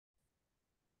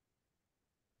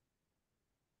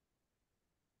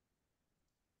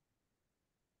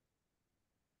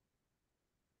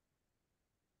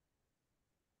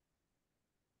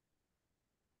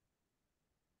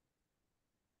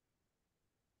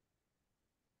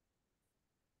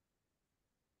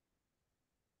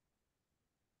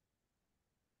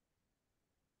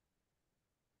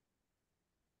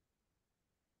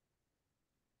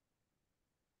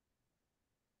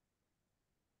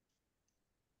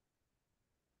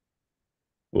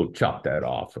We'll chop that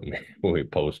off when we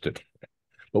post it.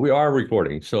 But we are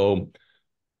recording, so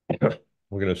we're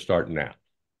going to start now.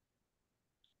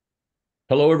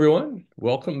 Hello, everyone.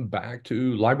 Welcome back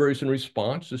to Libraries in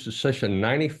Response. This is session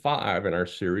 95 in our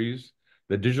series,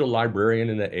 The Digital Librarian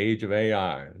in the Age of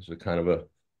AI. It's a kind of a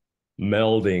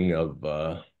melding of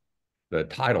the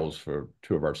titles for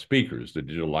two of our speakers, The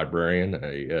Digital Librarian,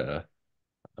 a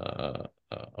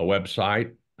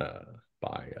website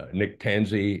by Nick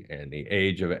Tanzi, and The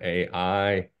Age of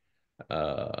AI,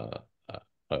 a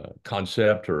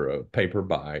concept or a paper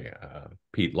by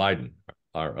Pete Leyden,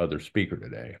 our other speaker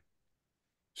today.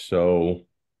 So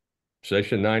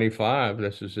session 95,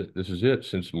 this is it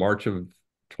since March of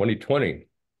 2020.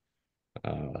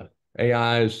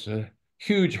 AI is a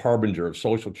huge harbinger of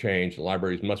social change, and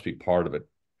libraries must be part of it.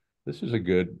 This is a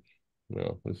good,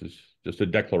 this is just a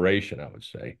declaration, I would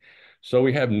say. So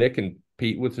we have Nick and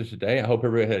Pete with us today. I hope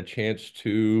everybody had a chance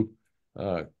to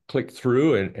click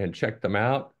through and check them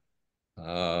out.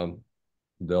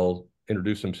 They'll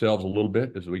introduce themselves a little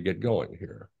bit as we get going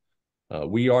here.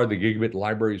 We are the Gigabit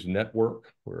Libraries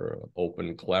Network. We're an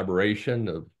open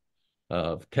collaboration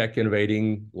of tech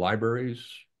innovating libraries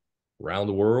around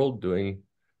the world doing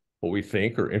what we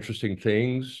think are interesting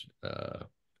things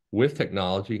with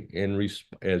technology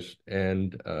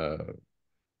and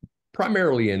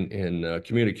primarily in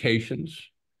communications,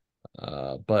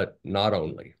 but not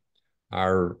only.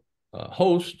 Our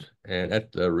host and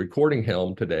at the recording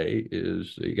helm today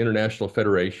is the International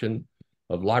Federation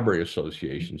of Library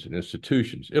Associations and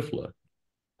Institutions, IFLA,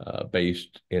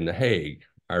 based in The Hague,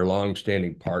 our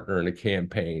longstanding partner in a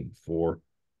campaign for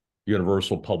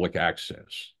universal public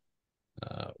access.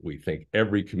 We think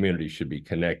every community should be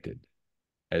connected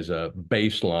as a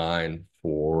baseline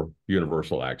for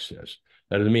universal access.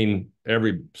 That doesn't mean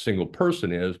every single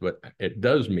person is, but it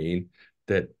does mean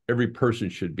that every person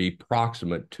should be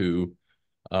proximate to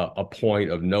a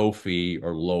point of no fee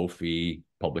or low fee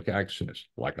public access,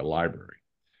 like a library.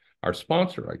 Our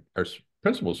sponsor, our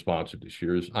principal sponsor this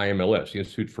year is IMLS, the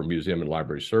Institute for Museum and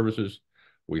Library Services.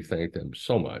 We thank them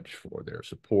so much for their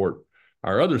support.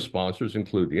 Our other sponsors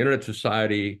include the Internet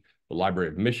Society, the Library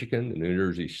of Michigan, the New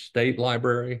Jersey State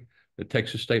Library, the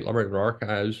Texas State Library and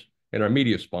Archives, and our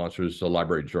media sponsors, the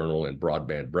Library Journal and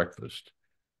Broadband Breakfast,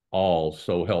 all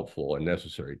so helpful and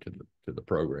necessary to the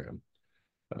program.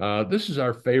 This is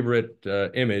our favorite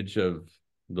image of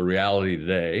the reality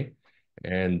today.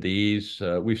 And these,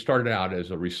 we started out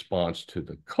as a response to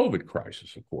the COVID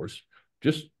crisis, of course,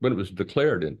 just when it was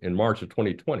declared in March of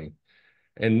 2020.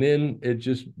 And then it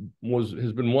just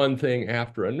has been one thing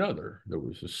after another. There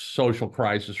was a social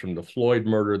crisis from the Floyd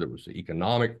murder. There was the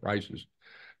economic crisis.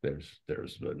 There's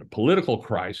the political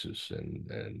crisis, and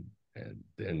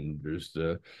then there's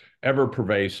the ever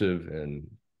pervasive and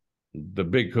the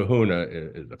big kahuna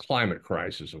is the climate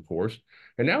crisis, of course.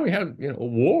 And now we have, a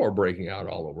war breaking out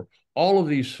all over. All of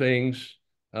these things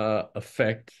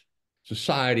affect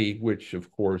society, which,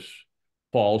 of course,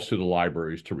 falls to the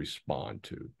libraries to respond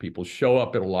to. People show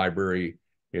up at a library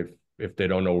if they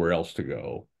don't know where else to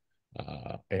go.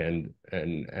 And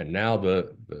now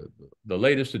the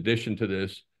latest addition to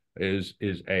this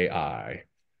is AI.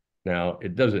 Now,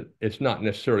 it's not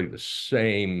necessarily the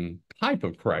same type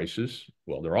of crisis.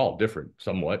 Well, they're all different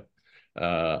somewhat,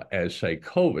 as say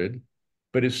COVID,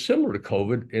 but it's similar to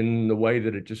COVID in the way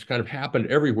that it just kind of happened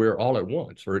everywhere all at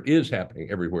once, or it is happening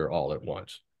everywhere all at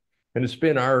once. And it's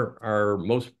been our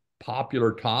most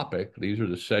popular topic. These are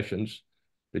the sessions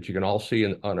that you can all see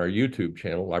on our YouTube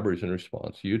channel, Libraries in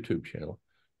Response YouTube channel,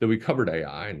 that we covered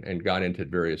AI and got into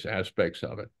various aspects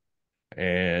of it.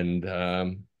 And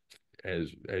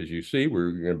as you see,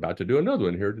 we're about to do another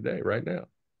one here today, right now.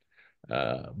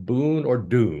 Boon or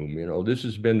doom, this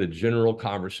has been the general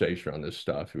conversation on this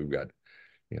stuff. We've got,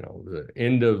 the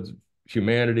end of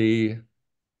humanity,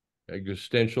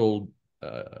 existential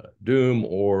doom,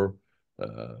 or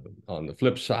on the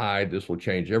flip side, this will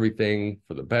change everything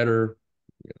for the better.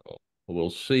 We'll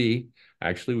see.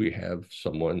 Actually, we have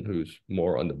someone who's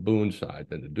more on the boon side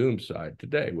than the doom side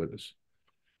today with us.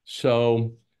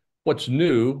 So what's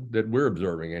new that we're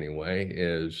observing anyway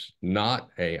is not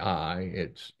AI.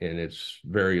 It's in its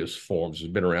various forms.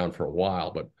 It's been around for a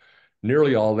while, but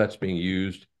nearly all that's being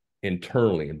used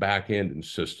internally in back-end and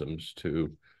systems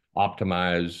to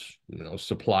optimize,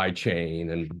 supply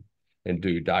chain and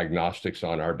do diagnostics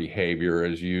on our behavior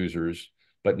as users,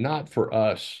 but not for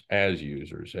us as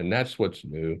users. And that's what's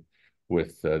new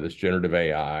with this generative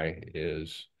AI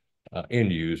is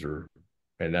end user,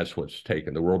 and that's what's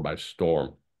taken the world by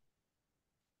storm.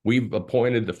 We've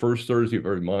appointed the first Thursday of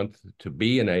every month to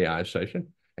be an AI session.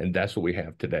 And that's what we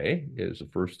have today, is the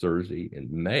first Thursday in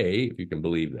May, if you can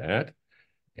believe that.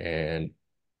 And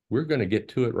we're going to get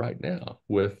to it right now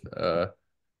with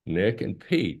Nick and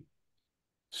Pete.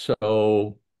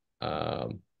 So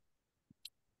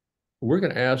we're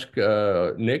going to ask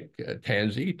Nick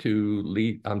Tanzi to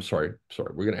lead. We're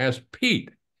going to ask Pete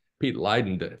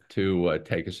Leyden to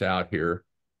take us out here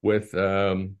with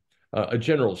a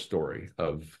general story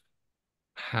of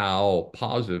how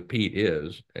positive Pete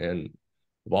is. And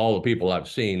of all the people I've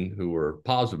seen who were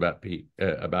positive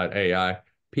about AI,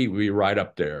 Pete would be right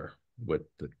up there with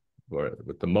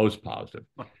the most positive.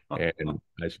 And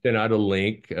I sent out a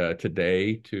link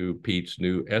today to Pete's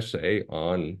new essay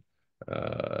on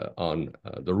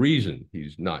the reason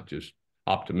he's not just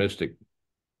optimistic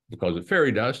because of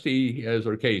fairy dust. He has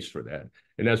a case for that,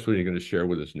 and that's what he's going to share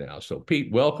with us now. So,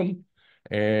 Pete, welcome,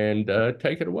 and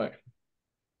take it away.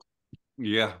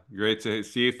 Yeah, great to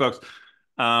see you folks.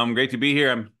 Great to be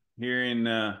here. I'm here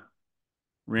in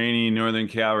rainy Northern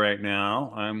Cal right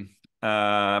now.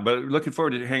 But looking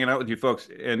forward to hanging out with you folks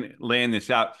and laying this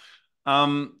out.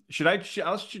 I'll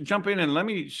jump in and let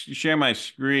me share my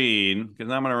screen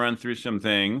because I'm going to run through some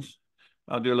things.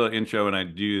 I'll do a little intro when I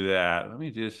do that. Let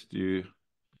me just do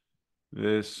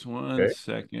this one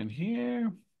second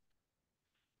here.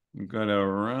 I'm going to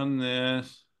run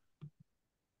this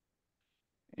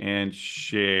and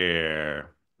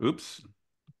share. Oops.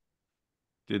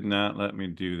 Did not let me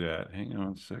do that. Hang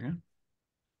on a second.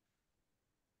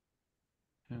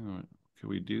 Hang on. Can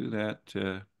we do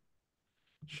that?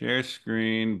 Share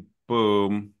screen.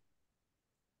 Boom.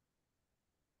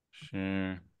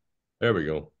 Share. There we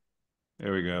go.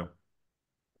 There we go.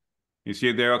 You see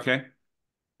it there? Okay.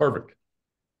 Perfect.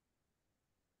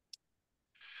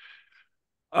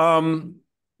 Well,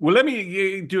 let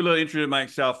me do a little intro to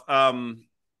myself. I'm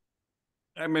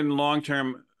in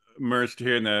long-term immersed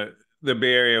here in the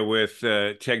Bay Area with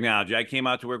technology. I came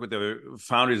out to work with the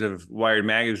founders of Wired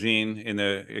magazine in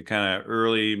the kind of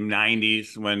early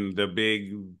 90s when the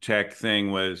big tech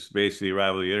thing was basically the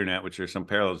arrival of the internet, which there's some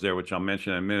parallels there, which I'll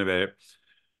mention in a minute.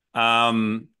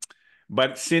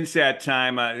 But since that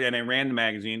time, and I ran the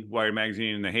magazine, Wired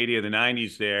magazine, in the heyday of the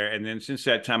 90s there. And then since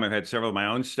that time, I've had several of my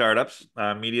own startups,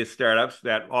 media startups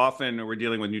that often were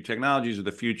dealing with new technologies of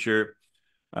the future.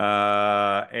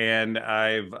 And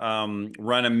I've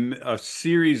run a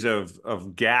series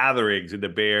of gatherings in the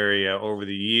Bay Area over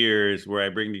the years where I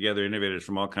bring together innovators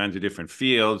from all kinds of different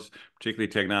fields, particularly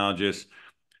technologists.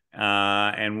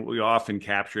 And we often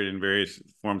capture it in various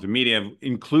forms of media,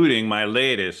 including my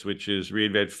latest, which is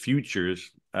Reinvent Futures,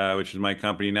 which is my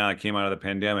company now. I came out of the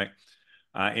pandemic,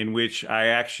 in which I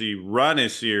actually run a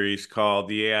series called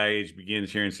The AI Age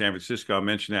Begins here in San Francisco. I'll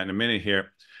mention that in a minute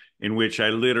here, in which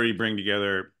I literally bring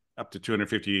together up to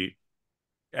 250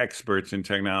 experts in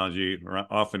technology,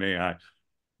 often AI,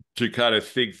 to kind of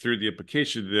think through the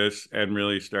application of this and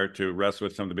really start to wrestle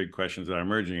with some of the big questions that are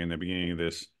emerging in the beginning of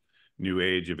this new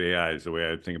age of AI is the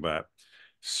way I think about it.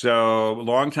 So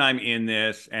long time in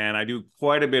this, and I do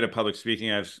quite a bit of public speaking.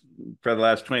 For the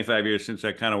last 25 years, since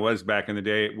I kind of was back in the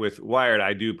day with Wired,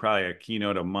 I do probably a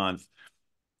keynote a month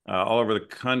all over the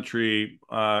country,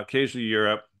 occasionally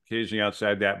Europe, occasionally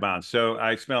outside that bound. So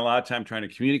I spent a lot of time trying to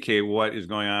communicate what is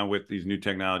going on with these new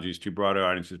technologies to broader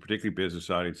audiences, particularly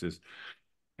business audiences.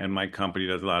 And my company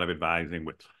does a lot of advising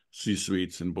with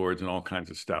C-suites and boards and all kinds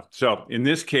of stuff. So in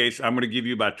this case, I'm going to give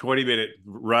you about 20-minute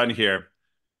run here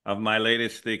of my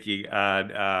latest thinking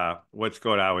on what's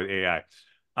going on with AI.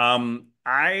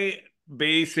 I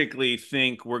basically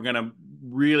think we're going to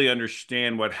really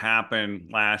understand what happened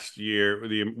last year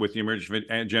with the emergence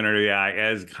of generative AI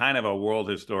as kind of a world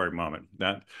historic moment.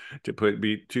 Not to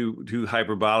be too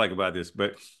hyperbolic about this,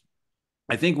 but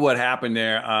I think what happened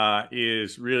there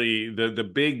is really the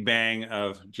big bang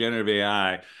of generative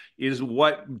AI is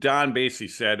what Don basically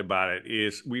said about it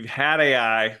is we've had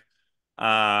AI,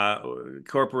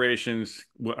 corporations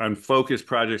on focused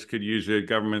projects could use it,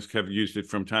 governments have used it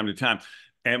from time to time.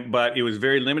 But it was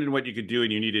very limited in what you could do,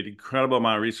 and you needed an incredible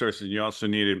amount of resources. You also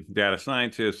needed data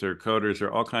scientists or coders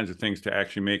or all kinds of things to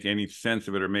actually make any sense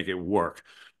of it or make it work.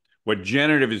 What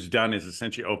generative has done is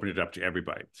essentially open it up to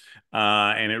everybody.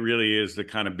 And it really is the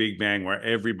kind of big bang where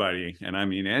everybody, and I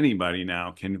mean anybody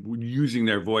now, using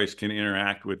their voice, can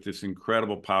interact with this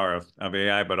incredible power of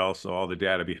AI, but also all the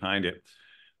data behind it.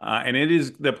 And it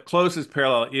is the closest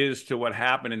parallel is to what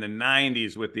happened in the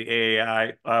 90s with the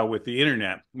AI, with the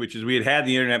internet, which is we had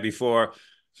the internet before.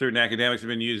 Certain academics have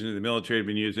been using it, the military have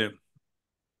been using it.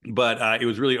 but it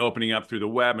was really opening up through the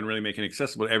web and really making it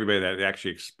accessible to everybody that it actually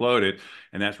exploded,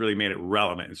 and that's really made it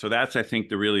relevant. And so that's, I think,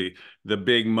 the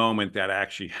big moment that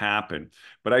actually happened.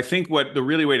 But I think what the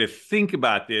really way to think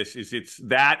about this is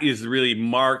that is really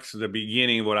marks the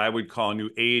beginning of what I would call a new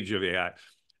age of AI.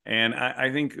 And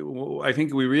I think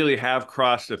we really have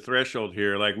crossed the threshold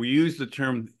here. Like, we use the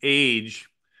term age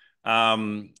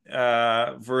for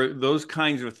those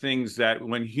kinds of things that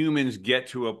when humans get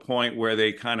to a point where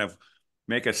they kind of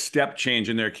make a step change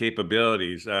in their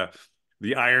capabilities.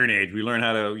 The Iron Age, we learn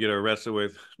how to wrestle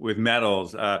with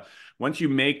metals. Once you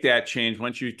make that change,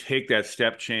 once you take that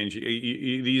step change,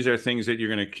 these are things that you're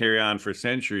going to carry on for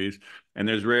centuries. And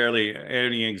there's rarely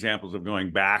any examples of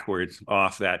going backwards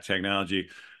off that technology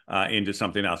into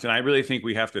something else. And I really think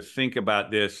we have to think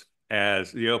about this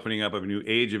as the opening up of a new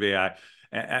age of AI,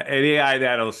 an AI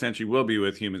that'll essentially will be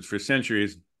with humans for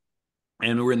centuries.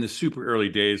 And we're in the super early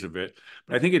days of it.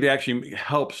 But I think it actually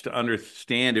helps to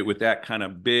understand it with that kind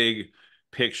of big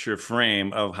picture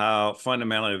frame of how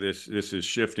fundamentally this is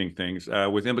shifting things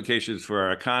with implications for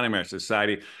our economy, our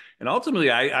society. And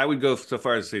ultimately, I would go so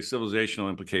far as to say civilizational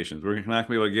implications. We're not going to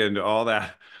be able to get into all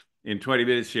that in 20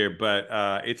 minutes here, but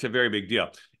it's a very big deal.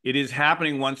 It is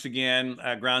happening once again.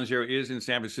 Ground Zero is in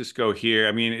San Francisco here.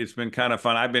 I mean, it's been kind of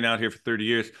fun. I've been out here for 30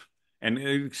 years. And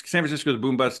San Francisco is a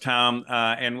boom bust town,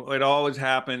 and it always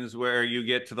happens where you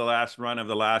get to the last run of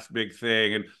the last big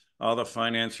thing, and all the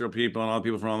financial people and all the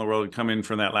people from all the world come in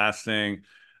from that last thing.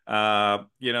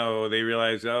 They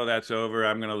realize, oh, that's over,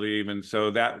 I'm going to leave. And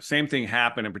so that same thing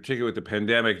happened, in particular with the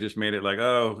pandemic, just made it like,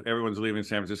 oh, everyone's leaving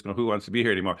San Francisco. Who wants to be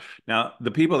here anymore? Now,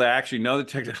 the people that actually know the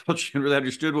technology and really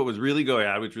understood what was really going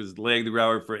on, which was laying the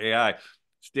groundwork for AI,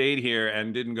 stayed here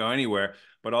and didn't go anywhere.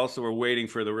 But also we're waiting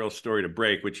for the real story to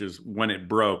break, which is when it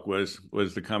broke was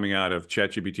the coming out of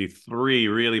ChatGPT 3,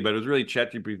 really, but it was really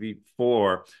ChatGPT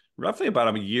 4, roughly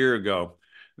about a year ago.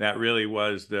 That really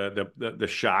was the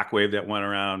shockwave that went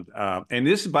around. And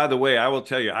this, by the way, I will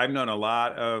tell you, I've known a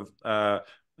lot of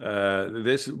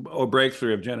this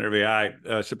breakthrough of generative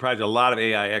AI surprised a lot of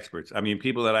AI experts. I mean,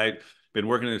 people that I've been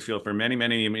working in this field for many,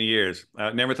 many, many years,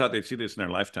 never thought they'd see this in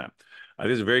their lifetime.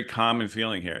 This is a very common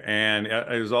feeling here. And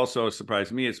it was also a surprise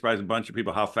to me. It surprised a bunch of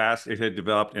people how fast it had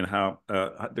developed and how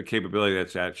the capability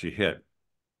that's actually hit.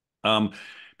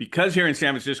 Because here in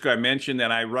San Francisco, I mentioned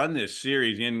that I run this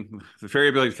series in the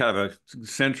variability is kind of a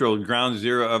central ground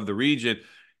zero of the region.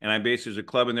 And there's a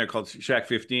club in there called Shack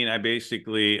 15. I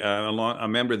basically a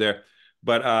member there.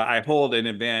 But I hold an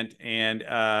event and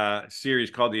series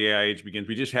called The AI Age Begins.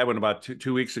 We just had one about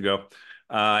two weeks ago.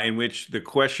 In which the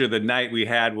question of the night we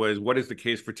had was, what is the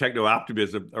case for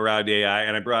techno-optimism around AI?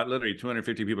 And I brought literally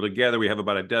 250 people together. We have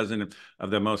about a dozen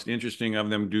of the most interesting of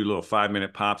them do little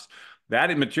 5-minute pops.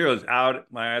 That material is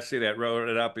out. My essay that wrote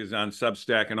it up is on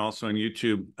Substack and also on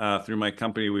YouTube through my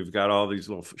company. We've got all these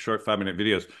little short 5-minute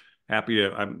videos.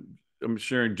 I'm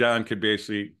sure John could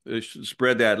basically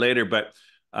spread that later, but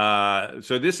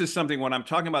so this is something when I'm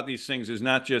talking about these things is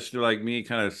not just like me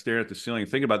kind of staring at the ceiling,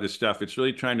 thinking about this stuff. It's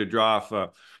really trying to draw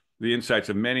off the insights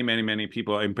of many, many, many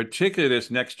people, in particular this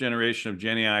next generation of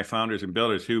Gen AI founders and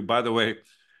builders who, by the way,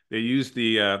 they use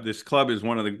this club is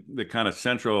one of the kind of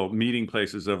central meeting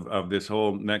places of this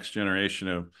whole next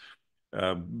generation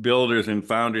of builders and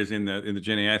founders in the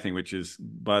Gen AI thing, which is,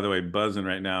 by the way, buzzing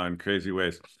right now in crazy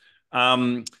ways.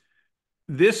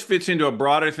 This fits into a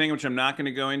broader thing, which I'm not going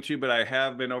to go into, but I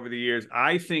have been over the years.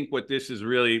 I think what this is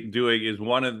really doing is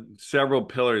one of several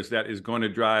pillars that is going to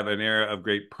drive an era of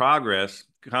great progress,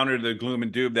 counter to the gloom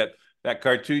and doom that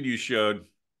cartoon you showed.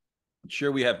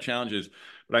 Sure, we have challenges,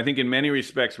 but I think in many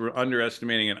respects, we're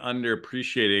underestimating and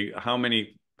underappreciating how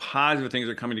many positive things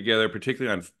are coming together,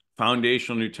 particularly on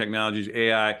foundational new technologies,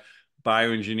 AI,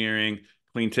 bioengineering,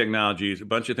 clean technologies, a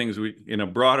bunch of things in a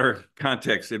broader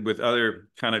context and with other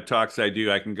kind of talks I do,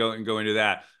 I can go into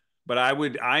that. But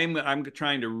I'm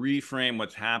trying to reframe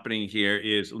what's happening here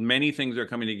is many things are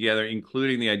coming together,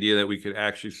 including the idea that we could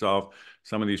actually solve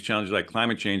some of these challenges like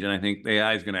climate change. And I think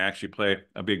AI is going to actually play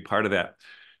a big part of that.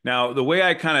 Now, the way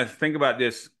I kind of think about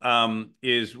this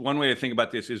is one way to think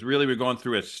about this is really we're going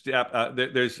through a step.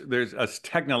 There's a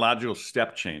technological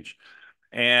step change.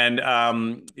 And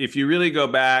if you really go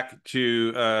back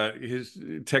to his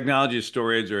technology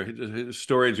historians or his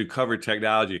historians who cover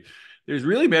technology, there's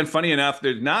really been, funny enough,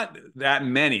 there's not that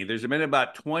many. There's been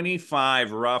about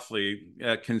 25 roughly,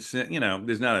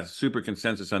 there's not a super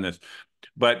consensus on this,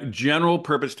 but general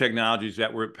purpose technologies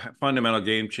that were fundamental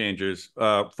game changers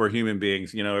for human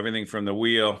beings, everything from the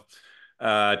wheel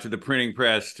to the printing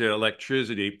press to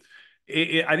electricity.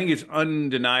 I think it's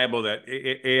undeniable that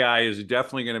AI is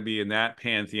definitely going to be in that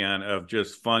pantheon of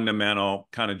just fundamental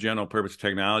kind of general purpose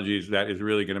technologies that is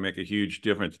really going to make a huge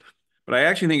difference. But I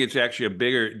actually think it's actually a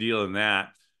bigger deal than that.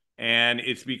 And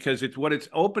it's because it's what it's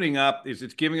opening up is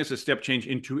it's giving us a step change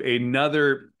into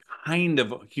another kind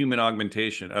of human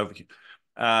augmentation of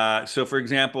so for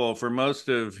example, for most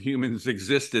of humans'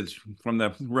 existence, from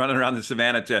the running around the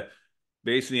savannah to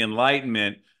basically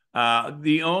enlightenment,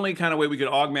 the only kind of way we could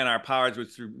augment our powers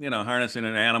was through, harnessing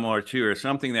an animal or two or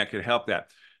something that could help that.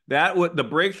 That what the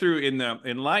breakthrough in the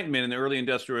Enlightenment in the early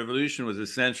Industrial Revolution was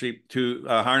essentially to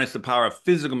harness the power of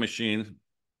physical machines,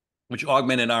 which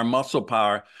augmented our muscle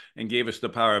power and gave us the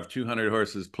power of 200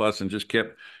 horses plus, and just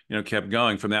kept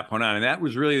going from that point on. And that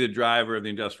was really the driver of the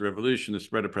Industrial Revolution, the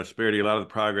spread of prosperity, a lot of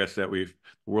the progress that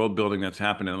world building that's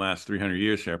happened in the last 300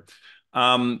 years here.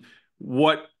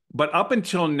 What But up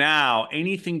until now,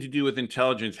 anything to do with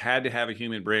intelligence had to have a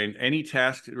human brain. Any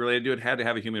task related to it had to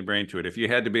have a human brain to it. If you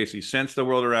had to basically sense the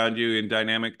world around you in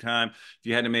dynamic time, if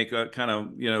you had to make a kind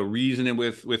of, reasoning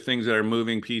with things that are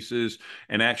moving pieces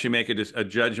and actually make a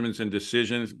judgments and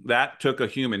decisions, that took a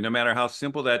human. No matter how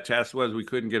simple that task was, we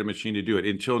couldn't get a machine to do it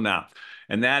until now.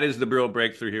 And that is the real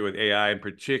breakthrough here with AI, and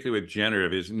particularly with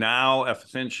generative, is now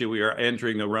essentially we are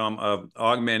entering the realm of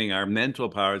augmenting our mental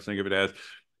powers, think of it as.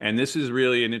 And this is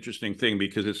really an interesting thing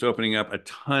because it's opening up a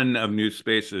ton of new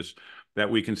spaces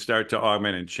that we can start to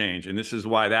augment and change. And this is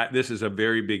why this is a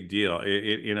very big deal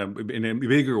in a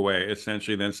bigger way,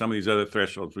 essentially, than some of these other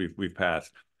thresholds we've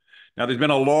passed. Now, there's been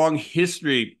a long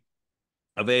history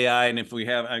of AI. And if we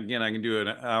have, again, I can do an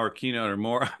hour keynote or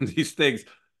more on these things.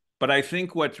 But I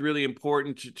think what's really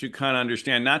important to kind of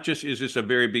understand, not just is this a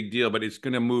very big deal, but it's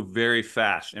going to move very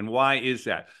fast. And why is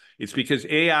that? It's because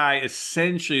AI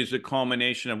essentially is the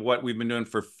culmination of what we've been doing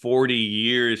for 40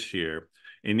 years here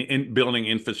in building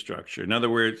infrastructure. In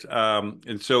other words,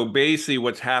 and so basically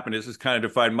what's happened, this has kind of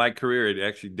defined my career. It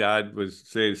actually Dodd was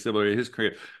saying similar to his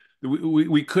career.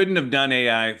 We couldn't have done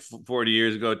AI 40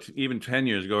 years ago, even 10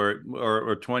 years ago,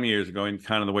 or 20 years ago, in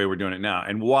kind of the way we're doing it now.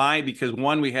 And why? Because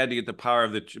one, we had to get the power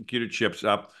of the computer chips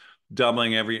up,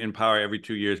 doubling in power every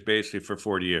 2 years, basically for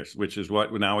 40 years, which is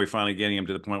what now we're finally getting them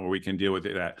to the point where we can deal with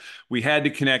it at. We had to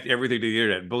connect everything to the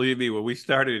internet. Believe me, when we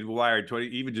started Wired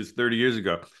even just 30 years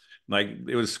ago, like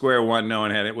it was square one, no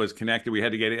one had it was connected. We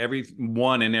had to get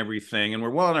everyone and everything. And we're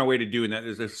well on our way to doing that.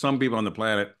 There's some people on the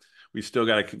planet we still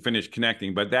got to finish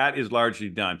connecting, but that is largely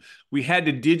done. We had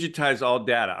to digitize all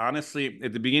data. Honestly,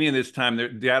 at the beginning of this time, the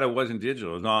data wasn't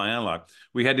digital. It was all analog.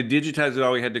 We had to digitize it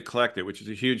all. We had to collect it, which is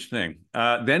a huge thing.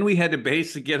 Then we had to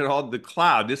basically get it all to the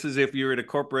cloud. This is if you were at a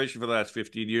corporation for the last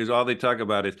 15 years, all they talk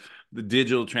about is the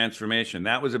digital transformation.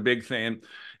 That was a big thing.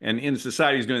 And in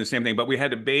society is doing the same thing, but we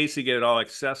had to basically get it all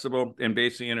accessible and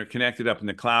basically interconnected up in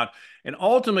the cloud. And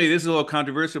ultimately, this is a little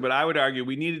controversial, but I would argue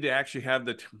we needed to actually have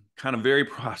the kind of very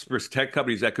prosperous tech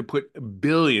companies that could put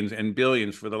billions and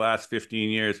billions for the last 15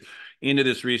 years into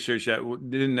this research that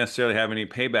didn't necessarily have any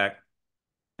payback.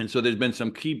 And so there's been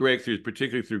some key breakthroughs,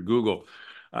 particularly through Google,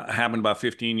 happened about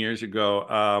 15 years ago,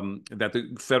 that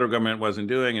the federal government wasn't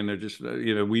doing. And they're just,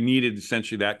 we needed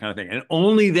essentially that kind of thing. And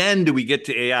only then do we get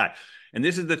to AI. And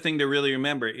this is the thing to really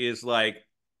remember is like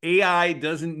AI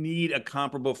doesn't need a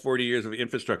comparable 40 years of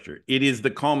infrastructure. It is the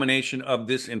culmination of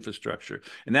this infrastructure.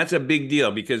 And that's a big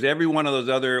deal because every one of those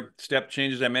other step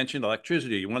changes I mentioned,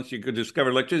 electricity, once you could discover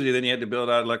electricity, then you had to build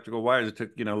out electrical wires. It took,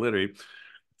 literally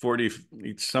 40,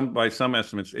 by some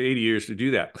estimates, 80 years to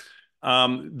do that.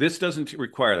 This doesn't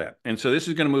require that. And so this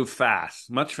is going to move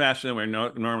fast, much faster than we're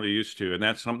normally used to. And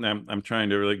that's something I'm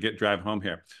trying to really drive home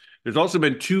here. There's also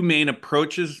been two main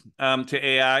approaches to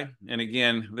AI. And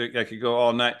again, I could go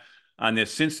all night on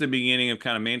this. Since the beginning of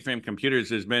kind of mainframe computers,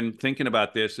 there's been thinking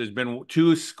about this. There's been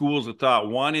two schools of thought.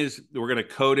 One is we're going to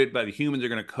code it, but the humans are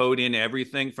going to code in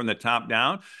everything from the top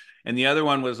down. And the other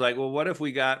one was like, well, what if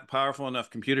we got powerful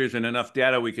enough computers and enough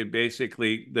data, we could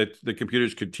basically, the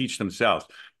computers could teach themselves.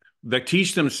 The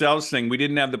teach themselves thing, we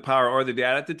didn't have the power or the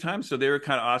data at the time, so they were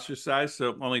kind of ostracized.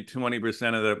 So only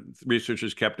 20% of the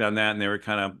researchers kept on that, and they were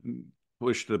kind of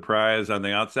pushed to the prize on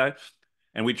the outside.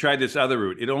 And we tried this other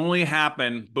route. It only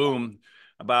happened, boom,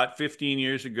 about 15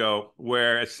 years ago,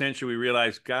 where essentially we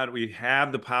realized, God, we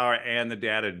have the power and the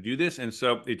data to do this. And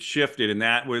so it shifted, and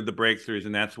that were the breakthroughs,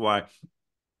 and that's why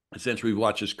essentially we've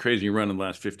watched this crazy run in the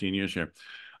last 15 years here.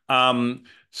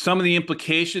 Some of the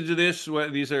implications of this,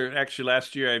 these are actually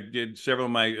last year, I did several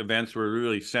of my events were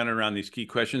really centered around these key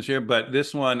questions here. But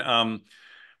this one,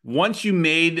 once you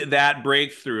made that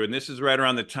breakthrough, and this is right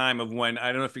around the time of when,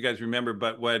 I don't know if you guys remember,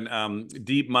 but when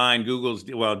DeepMind,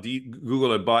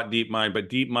 Google had bought DeepMind, but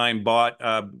DeepMind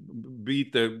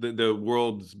beat the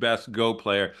world's best Go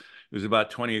player. It was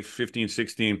about 2015,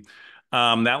 16.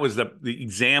 That was the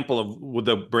example of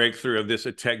the breakthrough of this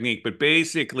technique. But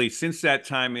basically, since that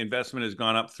time, investment has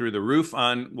gone up through the roof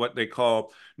on what they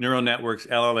call neural networks,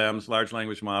 LLMs, large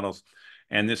language models,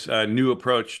 and this new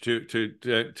approach to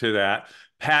that.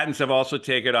 Patents have also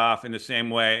taken off in the same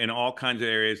way in all kinds of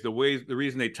areas. The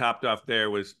reason they topped off there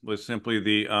was simply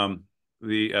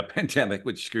the pandemic,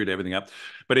 which screwed everything up.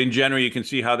 But in general, you can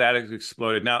see how that has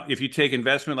exploded. Now, if you take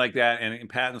investment like that and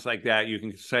patents like that, you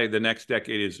can say the next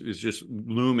decade is just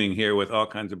looming here with all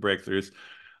kinds of breakthroughs.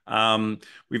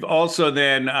 We've also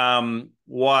then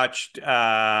watched,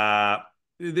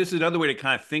 this is another way to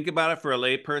kind of think about it for a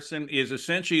layperson, is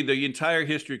essentially the entire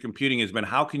history of computing has been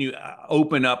how can you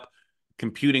open up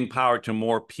computing power to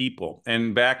more people?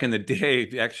 And back in the day,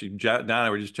 actually, John and I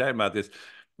were just chatting about this,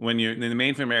 when you're in the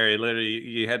mainframe area, literally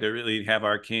you had to really have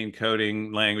arcane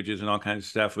coding languages and all kinds of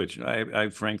stuff, which I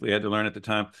frankly had to learn at the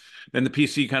time. Then the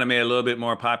PC kind of made it a little bit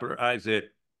more popularized it.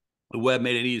 The web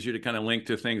made it easier to kind of link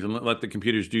to things and let the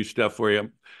computers do stuff for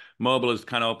you. Mobile has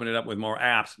kind of opened it up with more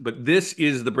apps. But this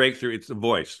is the breakthrough. It's the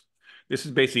voice. This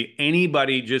is basically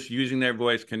anybody just using their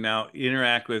voice can now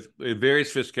interact with a very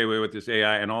sophisticated way with this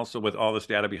AI and also with all this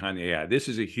data behind the AI. This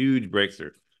is a huge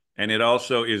breakthrough. And it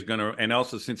also is going to, and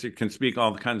also since it can speak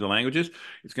all kinds of languages,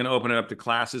 it's going to open it up to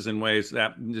classes in ways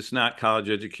that just not college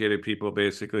educated people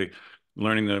basically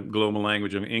learning the global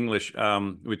language of English,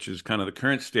 which is kind of the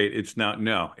current state. It's not,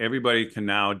 no, everybody can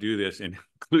now do this,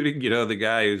 including, the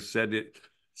guy who said it,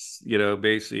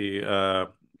 basically,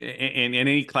 in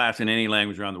any class in any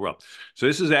language around the world. So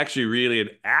this is actually really an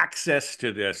access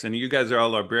to this. And you guys are all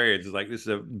librarians. It's like, this is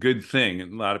a good thing.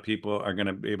 And a lot of people are going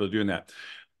to be able to do that.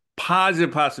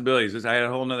 Positive possibilities. I had a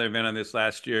whole nother event on this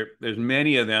last year. There's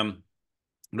many of them,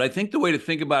 but I think the way to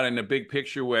think about it in a big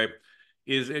picture way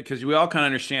is because we all kind of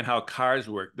understand how cars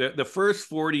work. The first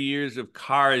 40 years of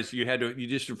cars, you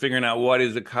just were figuring out what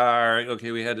is a car.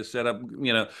 Okay, we had to set up,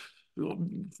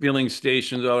 filling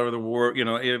stations all over the world,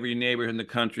 every neighborhood in the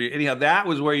country. Anyhow, that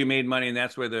was where you made money, and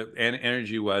that's where the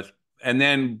energy was. And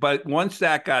then, but once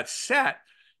that got set,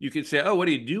 you could say, oh, what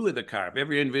do you do with a car? If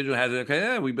every individual has it,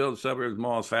 okay, we build suburbs,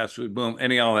 malls, fast food, boom,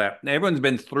 all that. Everyone's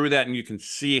been through that, and you can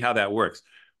see how that works.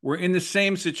 We're in the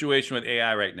same situation with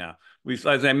AI right now.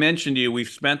 As I mentioned to you, we've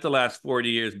spent the last 40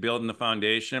 years building the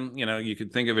foundation. You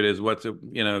could think of it as what's a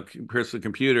personal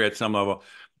computer at some level.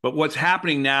 But what's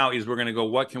happening now is we're going to go,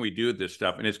 what can we do with this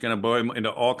stuff? And it's going to blow into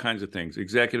all kinds of things: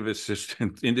 executive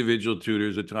assistants, individual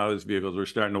tutors, autonomous vehicles. We're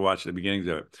starting to watch the beginnings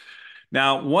of it.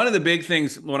 Now, one of the big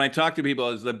things when I talk to people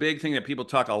is the big thing that people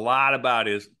talk a lot about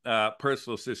is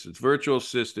personal assistants, virtual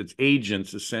assistants,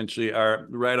 agents essentially are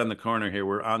right on the corner here.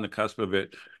 We're on the cusp of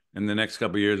it. In the next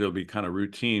couple of years, it'll be kind of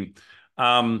routine.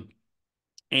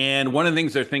 And one of the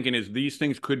things they're thinking is these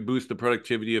things could boost the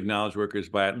productivity of knowledge workers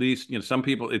by at least, some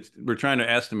people, we're trying to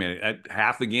estimate it at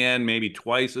half again, maybe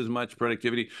twice as much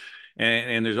productivity.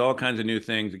 And there's all kinds of new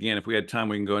things. Again, if we had time,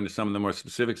 we can go into some of the more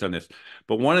specifics on this.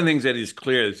 But one of the things that is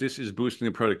clear is this is boosting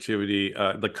the productivity.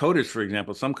 The coders, for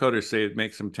example, some coders say it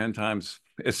makes them 10 times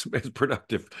as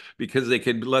productive because they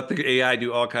could let the AI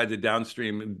do all kinds of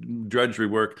downstream drudgery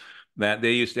work that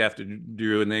they used to have to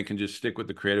do, and they can just stick with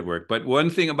the creative work. But one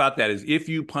thing about that is if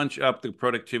you punch up the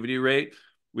productivity rate,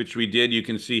 which we did, you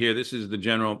can see here, this is the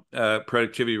general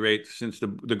productivity rate since the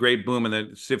great boom in the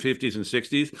 50s and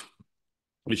 60s,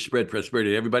 which spread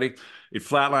prosperity to everybody. It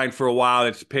flatlined for a while.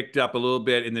 It's picked up a little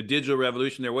bit. In the digital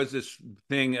revolution, there was this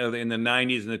thing in the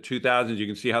 90s and the 2000s. You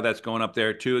can see how that's going up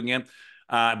there too again.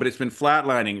 But it's been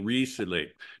flatlining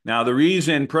recently. Now, the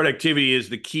reason productivity is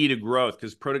the key to growth,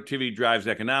 because productivity drives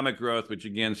economic growth, which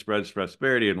again spreads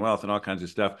prosperity and wealth and all kinds of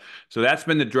stuff. So that's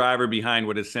been the driver behind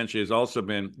what essentially has also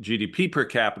been GDP per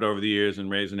capita over the years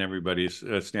and raising everybody's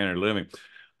standard of living.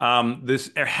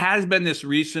 There has been this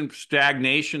recent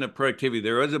stagnation of productivity.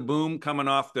 There was a boom coming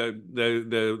off the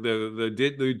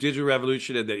digital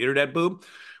revolution and the internet boom,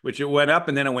 which it went up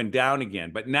and then it went down again.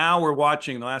 But now we're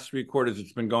watching the last 3 quarters,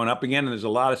 it's been going up again. And there's a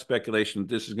lot of speculation that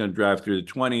this is going to drive through the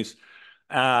 20s,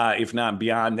 if not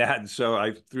beyond that. So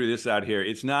I threw this out here.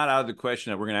 It's not out of the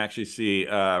question that we're going to actually see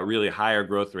really higher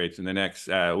growth rates in the next,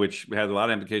 which has a lot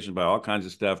of implications about all kinds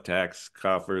of stuff, tax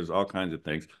coffers, all kinds of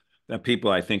things that people,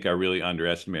 I think, are really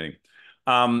underestimating.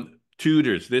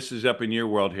 Tutors, this is up in your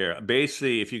world here.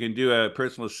 Basically, if you can do a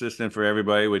personal assistant for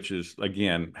everybody, which is,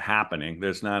 again, happening.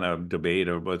 There's not a debate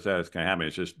or what's that. It's going to happen.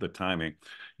 It's just the timing.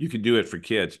 You can do it for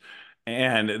kids.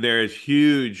 And there's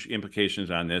huge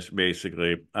implications on this,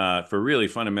 basically, for really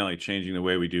fundamentally changing the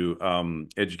way we do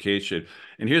education.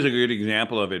 And here's a good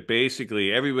example of it.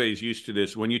 Basically, everybody's used to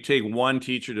this. When you take one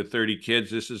teacher to 30 kids,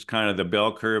 this is kind of the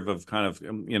bell curve of kind of,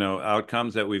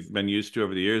 outcomes that we've been used to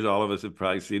over the years. All of us have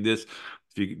probably seen this.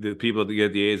 The people that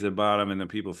get the A's at the bottom and the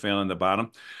people failing at the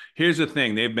bottom. Here's the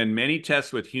thing. There have been many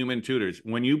tests with human tutors.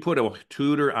 When you put a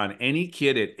tutor on any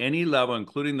kid at any level,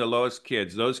 including the lowest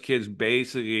kids, those kids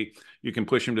basically, you can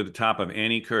push them to the top of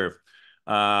any curve.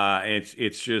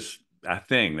 It's just a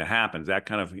thing that happens, that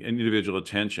kind of individual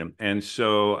attention. And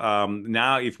so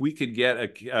now if we could get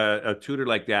a tutor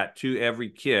like that to every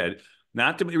kid,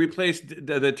 not to replace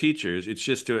the teachers, it's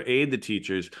just to aid the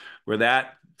teachers, where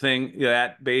that thing,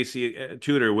 that basic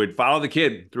tutor would follow the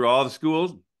kid through all the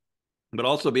schools, but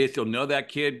also basically know that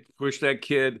kid, push that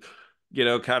kid,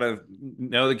 kind of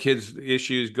know the kid's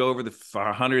issues, go over the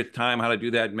 100th time how to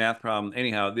do that math problem.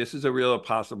 Anyhow, this is a real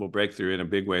possible breakthrough in a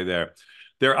big way there.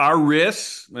 There are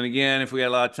risks. And again, if we had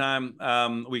a lot of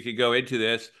time, we could go into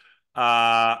this.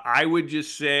 I would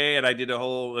just say, and I did a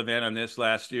whole event on this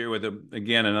last year with,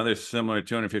 again, another similar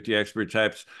 250 expert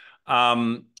types.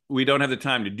 We don't have the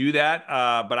time to do that,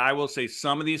 but I will say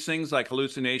some of these things like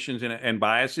hallucinations and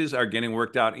biases are getting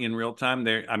worked out in real time.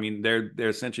 They're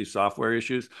essentially software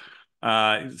issues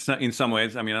in some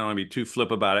ways. I don't want to be too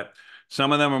flip about it.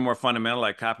 Some of them are more fundamental,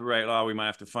 like copyright law. We might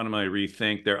have to fundamentally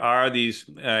rethink. There are these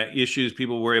issues.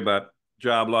 People worry about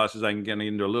job losses. I can get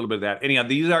into a little bit of that. Anyhow,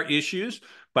 these are issues,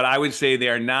 but I would say they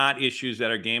are not issues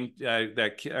that are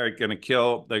that are going to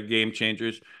kill the game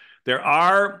changers. There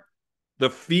are the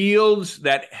fields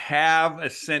that have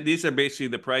ascent. These are basically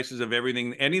the prices of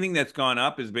everything. Anything that's gone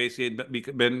up is basically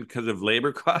been because of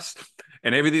labor costs,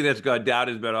 and everything that's gone down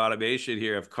has been automation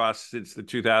here of costs since the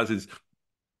 2000s.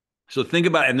 So think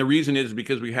about it. And the reason is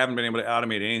because we haven't been able to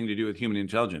automate anything to do with human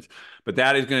intelligence. But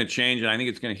that is going to change. And I think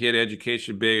it's going to hit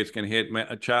education big. It's going to hit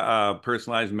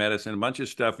personalized medicine, a bunch of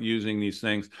stuff using these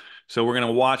things. So we're going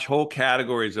to watch whole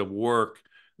categories of work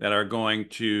that are going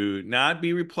to not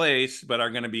be replaced, but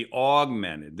are going to be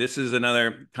augmented. This is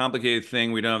another complicated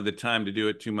thing. We don't have the time to do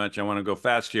it too much. I want to go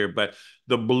fast here. But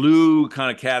the blue kind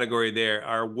of category there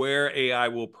are where AI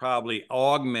will probably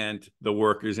augment the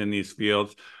workers in these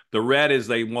fields. The red is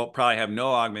they won't probably have no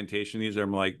augmentation. These are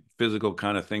like physical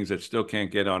kind of things that still can't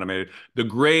get automated. The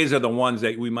grays are the ones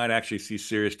that we might actually see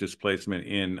serious displacement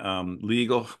in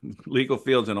legal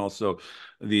fields, and also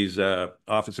these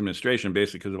office administration,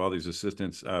 basically because of all these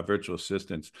assistants, virtual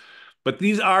assistants. But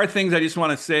these are things I just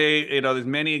want to say, there's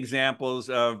many examples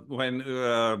of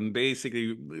when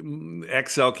basically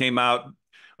Excel came out.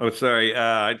 Oh, sorry,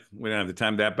 we don't have the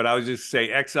time for that, but I was just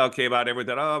say Excel came out, everyone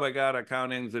thought, oh my God,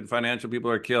 accountants and financial people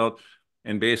are killed.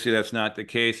 And basically that's not the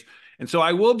case. And so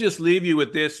I will just leave you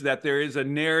with this, that there is a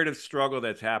narrative struggle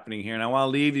that's happening here. And I want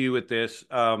to leave you with this,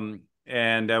 and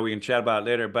we can chat about it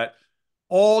later, but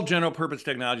all general purpose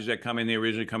technologies that come in, they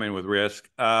originally come in with risk.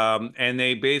 And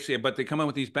they basically, but they come in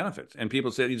with these benefits. And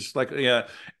people say, just like, yeah,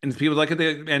 and people like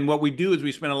it. And what we do is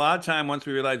we spend a lot of time, once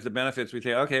we realize the benefits, we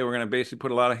say, okay, we're going to basically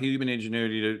put a lot of human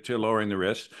ingenuity to lowering the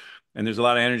risk. And there's a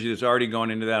lot of energy that's already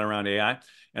going into that around AI.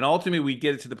 And ultimately, we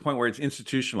get it to the point where it's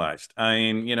institutionalized.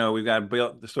 We've got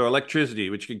so electricity,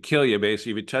 which could kill you,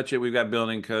 basically. If you touch it, we've got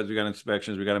building codes, we've got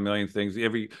inspections, we've got a million things.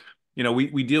 We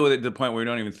deal with it to the point where we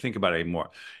don't even think about it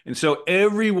anymore. And so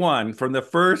everyone from the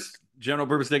first general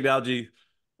purpose technology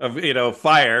of,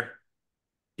 fire,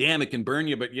 damn, it can burn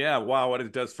you, but yeah, wow, what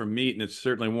it does for meat, and it's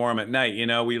certainly warm at night. We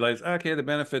realize, okay, the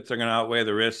benefits are going to outweigh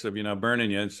the risks of,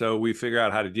 burning you. And so we figure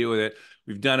out how to deal with it.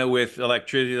 We've done it with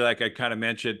electricity, like I kind of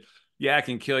mentioned. Yeah, it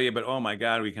can kill you, but oh my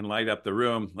God, we can light up the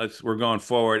room. We're going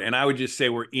forward. And I would just say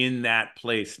we're in that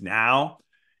place now.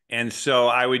 And so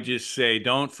I would just say,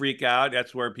 don't freak out.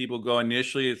 That's where people go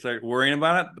initially, start worrying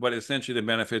about it. But essentially, the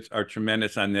benefits are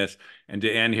tremendous on this. And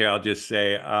to end here, I'll just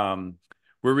say,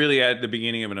 we're really at the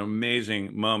beginning of an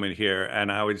amazing moment here.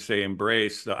 And I would say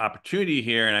embrace the opportunity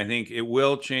here. And I think it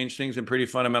will change things in pretty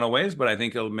fundamental ways, but I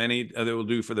think many other will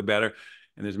do for the better.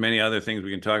 And there's many other things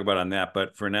we can talk about on that.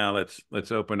 But for now, let's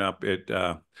open up it.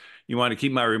 You want to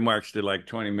keep my remarks to like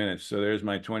 20 minutes. So there's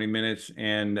my 20 minutes.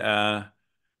 And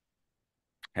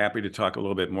happy to talk a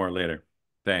little bit more later.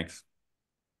 Thanks.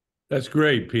 That's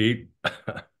great, Pete.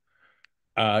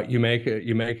 You make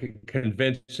a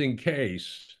convincing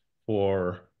case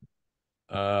for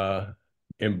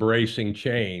embracing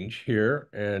change here,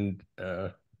 and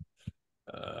the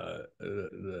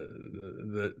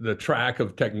track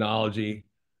of technology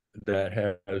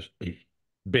that has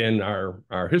been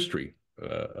our history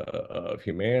of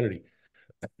humanity.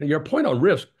 Your point on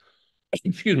risk,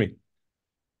 excuse me.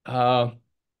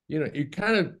 You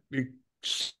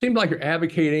seems like you're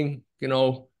advocating,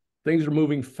 things are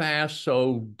moving fast,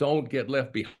 so don't get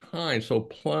left behind. So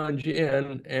plunge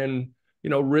in and,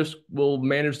 risk, will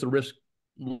manage the risk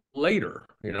later.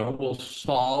 We'll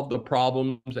solve the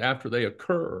problems after they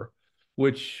occur,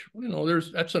 which,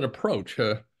 that's an approach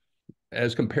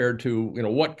as compared to,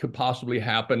 what could possibly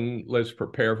happen. Let's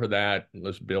prepare for that.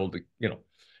 Let's build,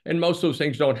 and most of those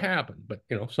things don't happen, but,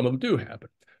 some of them do happen.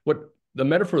 What the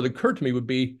metaphor that occurred to me would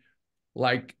be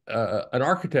like an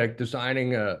architect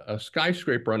designing a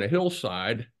skyscraper on a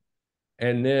hillside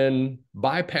and then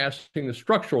bypassing the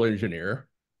structural engineer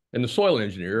and the soil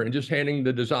engineer and just handing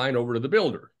the design over to the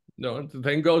builder. No, the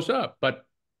thing goes up, but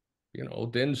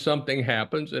then something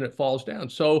happens and it falls down.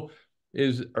 So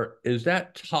is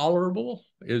that tolerable?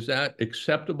 Is that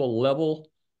acceptable level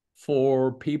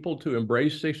for people to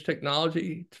embrace this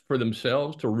technology for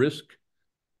themselves, to risk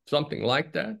something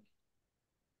like that?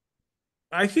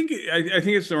 I think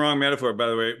it's the wrong metaphor, by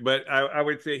the way. But I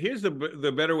would say here's the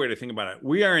better way to think about it.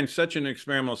 We are in such an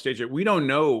experimental stage that we don't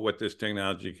know what this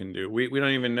technology can do. We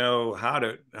don't even know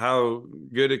how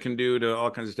good it can do to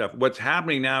all kinds of stuff. What's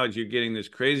happening now is you're getting this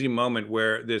crazy moment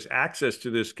where this access to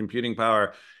this computing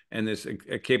power and this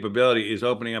capability is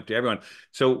opening up to everyone.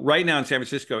 So right now in San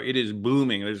Francisco, it is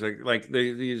booming. There's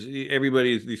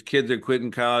these kids are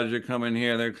quitting college, they're coming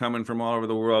here, they're coming from all over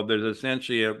the world. There's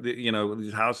essentially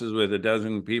these houses with a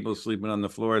dozen people sleeping on the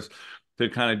floors to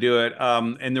kind of do it.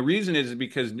 And the reason is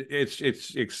because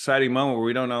it's exciting moment where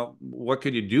we don't know what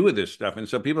could you do with this stuff. And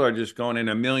so people are just going in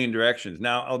a million directions.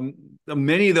 Now,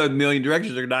 many of those million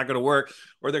directions are not going to work,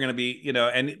 or they're going to be,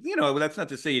 that's not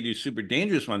to say you do super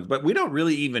dangerous ones, but we don't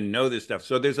really even know this stuff.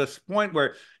 So there's a point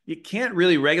where you can't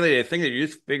really regulate a thing that you're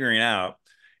just figuring out.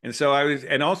 And so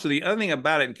and also the other thing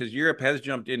about it, because Europe has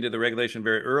jumped into the regulation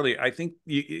very early, I think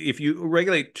if you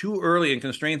regulate too early and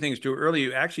constrain things too early,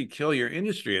 you actually kill your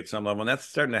industry at some level. And that's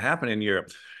starting to happen in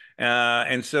Europe.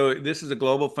 And so this is a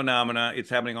global phenomena. It's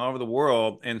happening all over the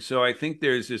world. And so I think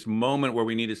there's this moment where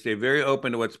we need to stay very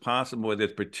open to what's possible with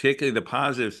this, particularly the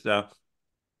positive stuff,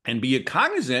 and be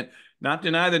cognizant, not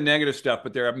deny the negative stuff,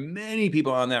 but there are many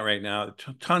people on that right now,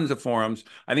 tons of forums.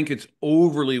 I think it's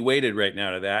overly weighted right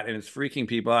now to that, and it's freaking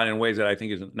people out in ways that I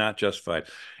think is not justified.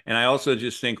 And I also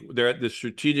just think there are the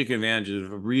strategic advantages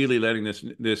of really letting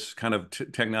this kind of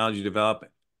technology develop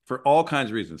for all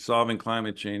kinds of reasons: solving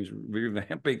climate change,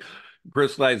 revamping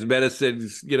personalized medicine,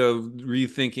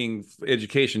 rethinking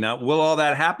education. Now, will all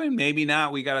that happen? Maybe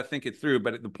not. We got to think it through.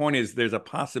 But the point is, there's a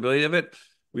possibility of it.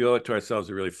 We owe it to ourselves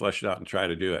to really flesh it out and try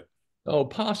to do it. Oh,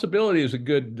 possibility is a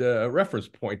good reference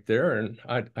point there, and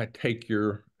I take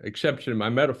your exception in my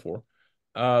metaphor.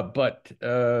 But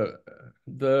we're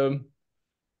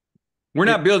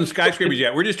not building skyscrapers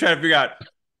yet. We're just trying to figure out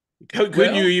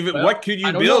what could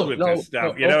you build with this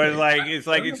stuff?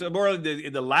 It's more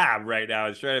in the lab right now.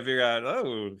 It's trying to figure out,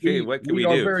 what can we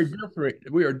do? Very different.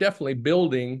 We are definitely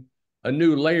building a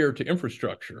new layer to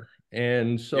infrastructure,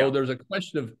 and so there's a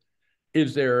question of,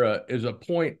 is a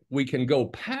point we can go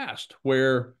past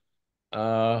where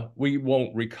we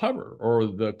won't recover, or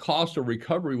the cost of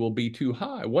recovery will be too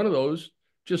high. One of those,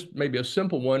 just maybe a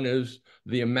simple one, is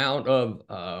the amount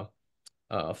of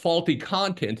faulty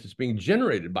content that's being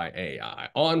generated by AI,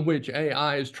 on which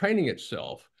AI is training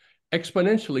itself,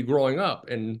 exponentially growing up,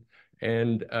 and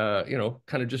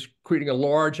kind of just creating a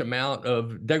large amount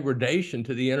of degradation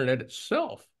to the internet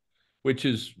itself, which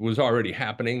was already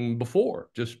happening before,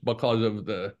 just because of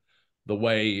the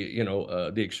way,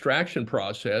 the extraction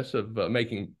process of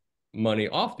making money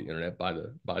off the internet by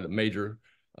the major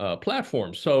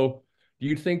platforms. So do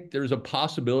you think there's a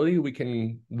possibility we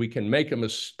can make a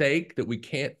mistake that we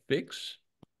can't fix?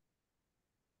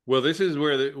 Well, this is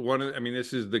where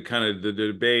this is the kind of the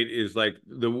debate is like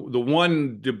the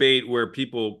one debate where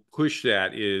people push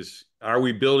that is, are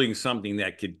we building something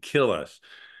that could kill us?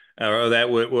 Or that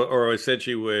or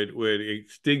essentially would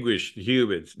extinguish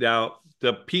humans. Now,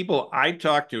 the people I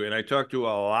talk to, and I talk to a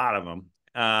lot of them,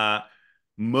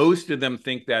 most of them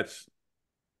think that's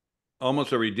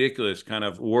almost a ridiculous kind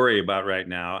of worry about right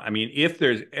now. I mean, if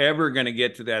there's ever going to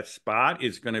get to that spot,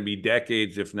 it's going to be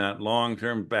decades, if not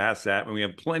long-term past that, and we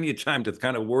have plenty of time to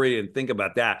kind of worry and think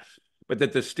about that. But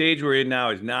that the stage we're in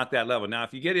now is not that level. Now,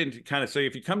 if you get into so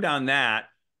if you come down that,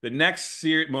 the next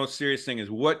most serious thing is,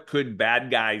 what could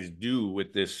bad guys do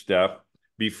with this stuff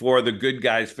before the good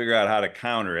guys figure out how to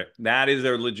counter it? That is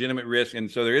a legitimate risk.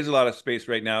 And so there is a lot of space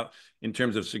right now in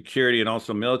terms of security, and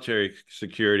also military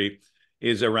security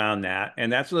is around that.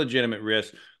 And that's a legitimate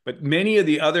risk. But many of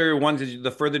the other ones, the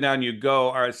further down you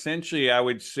go, are essentially, I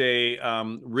would say,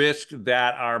 risks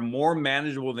that are more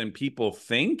manageable than people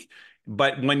think.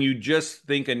 But when you just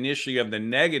think initially of the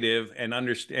negative and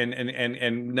understand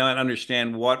and not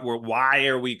understand why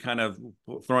are we kind of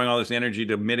throwing all this energy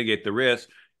to mitigate the risk,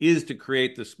 is to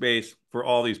create the space for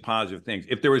all these positive things.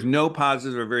 If there was no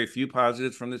positives or very few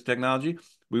positives from this technology,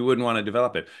 we wouldn't want to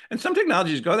develop it. And some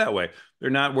technologies go that way.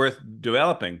 They're not worth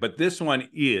developing. But this one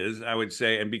is, I would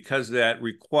say, and because that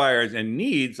requires and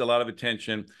needs a lot of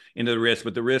attention into the risks,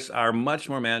 but the risks are much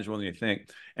more manageable than you think.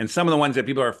 And some of the ones that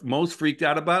people are most freaked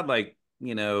out about, like,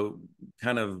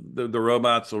 kind of the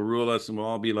robots will rule us and we'll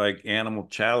all be like animal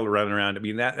chattel running around. I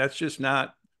mean, that's just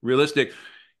not realistic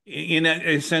in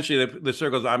essentially the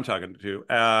circles I'm talking to.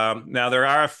 Now, there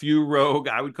are a few rogue,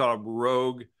 I would call them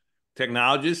rogue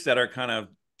technologists that are kind of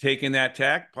taking that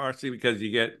tack, partially because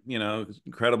you get,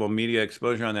 incredible media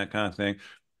exposure on that kind of thing.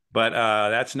 But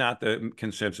that's not the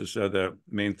consensus of the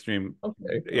mainstream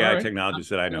AI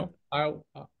technologists that I know. I'll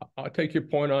take your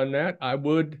point on that. I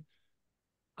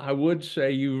would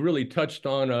say you really touched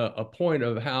on a point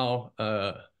of how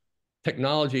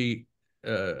technology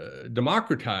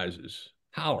democratizes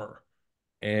power,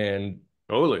 and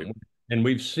totally, and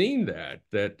we've seen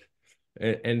that's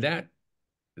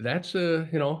that's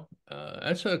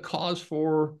a cause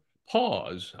for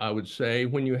pause, I would say,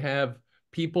 when you have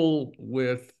people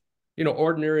with,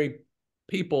 ordinary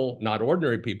people, not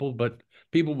ordinary people, but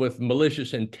people with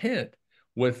malicious intent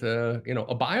with a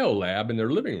bio lab in their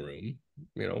living room,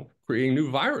 creating new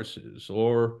viruses,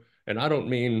 and I don't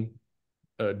mean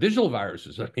digital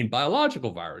viruses, I mean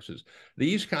biological viruses,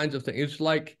 these kinds of things. It's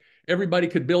like everybody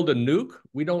could build a nuke.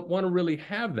 We don't want to really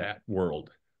have that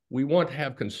world. We want to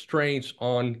have constraints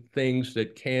on things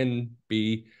that can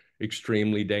be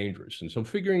extremely dangerous. And so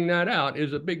figuring that out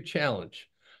is a big challenge.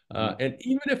 And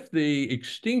even if the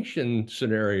extinction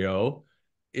scenario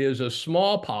is a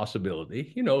small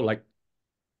possibility, like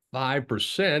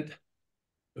 5%,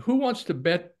 who wants to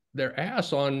bet their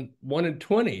ass on 1 in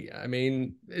 20? I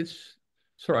mean,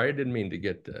 sorry, I didn't mean to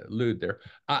get lewd there.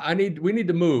 We need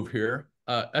to move here.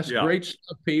 That's great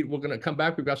stuff, Pete. We're going to come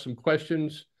back. We've got some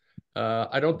questions.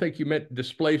 I don't think you meant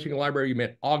displacing a library. You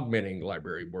meant augmenting the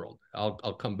library world.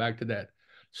 I'll come back to that.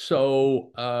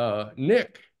 So,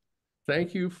 Nick,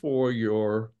 thank you for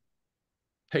your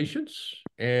patience,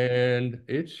 and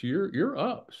you're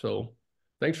up. So,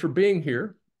 thanks for being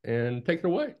here, and take it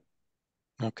away.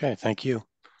 Okay, thank you.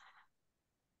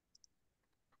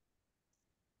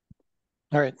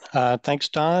 All right, thanks,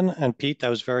 Don and Pete. That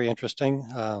was very interesting.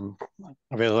 I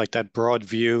really like that broad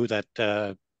view, that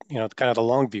kind of the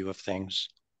long view of things.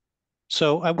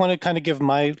 So I want to kind of give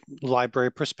my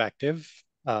library perspective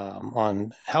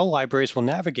on how libraries will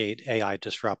navigate AI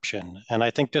disruption. And I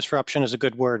think disruption is a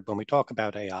good word when we talk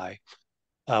about AI.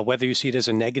 Whether you see it as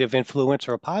a negative influence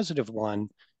or a positive one,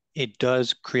 it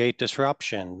does create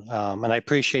disruption. And I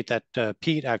appreciate that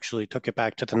Pete actually took it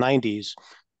back to the 90s,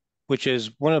 which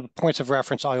is one of the points of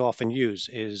reference I often use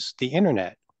is the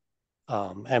internet.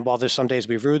 And while there's some days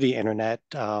we rue the internet,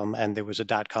 and there was a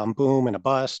dot-com boom and a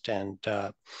bust, and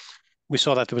we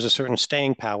saw that there was a certain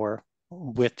staying power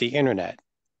with the internet.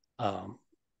 And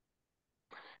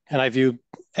I view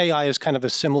AI as kind of a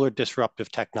similar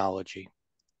disruptive technology.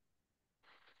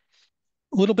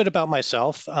 A little bit about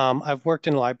myself. I've worked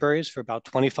in libraries for about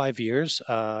 25 years.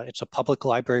 It's a public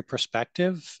library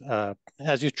perspective.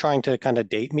 As you're trying to kind of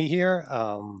date me here,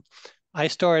 I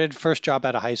started first job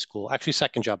out of high school, actually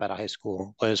second job out of high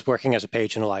school, was working as a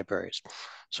page in the libraries.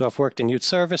 So I've worked in youth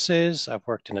services, I've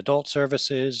worked in adult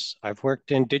services, I've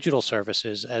worked in digital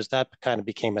services as that kind of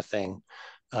became a thing.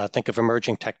 Think of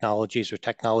emerging technologies or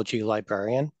technology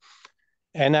librarian.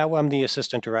 And now I'm the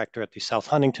assistant director at the South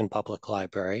Huntington Public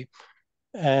Library.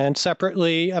 And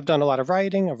separately, I've done a lot of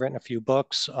writing. I've written a few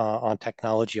books on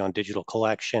technology, on digital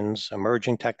collections,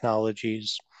 emerging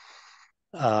technologies,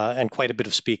 and quite a bit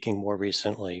of speaking more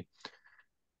recently.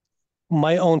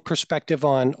 My own perspective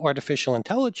on artificial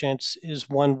intelligence is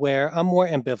one where I'm more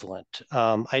ambivalent.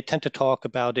 I tend to talk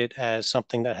about it as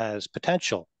something that has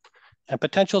potential. And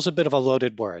potential is a bit of a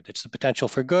loaded word. It's the potential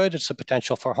for good, it's the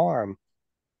potential for harm.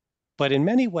 But in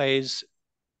many ways,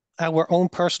 our own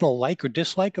personal like or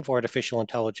dislike of artificial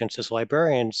intelligence as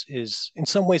librarians is in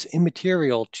some ways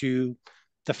immaterial to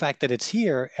the fact that it's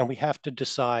here, and we have to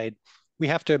decide, we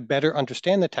have to better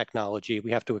understand the technology,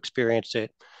 we have to experience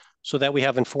it so that we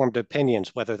have informed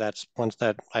opinions, whether that's ones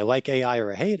that I like AI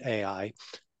or I hate AI,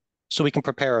 so we can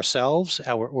prepare ourselves,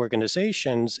 our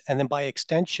organizations, and then by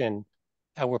extension,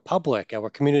 our public, our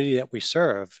community that we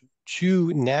serve,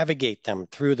 to navigate them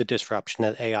through the disruption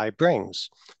that AI brings.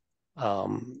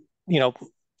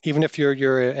 Even if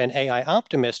you're an AI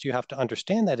optimist, you have to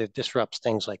understand that it disrupts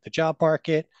things like the job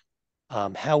market,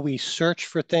 how we search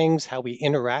for things, how we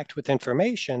interact with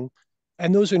information.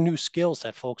 And those are new skills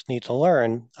that folks need to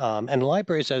learn. And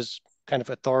libraries, as kind of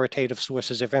authoritative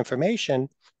sources of information,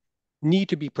 need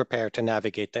to be prepared to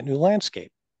navigate that new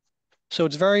landscape. So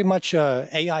it's very much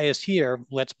AI is here.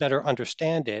 Let's better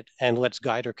understand it and let's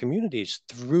guide our communities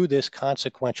through this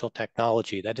consequential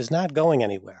technology that is not going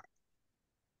anywhere.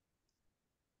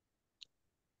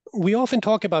 We often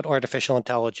talk about artificial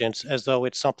intelligence as though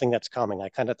it's something that's coming. I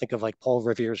kind of think of like Paul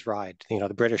Revere's ride,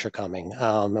 the British are coming.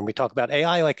 And we talk about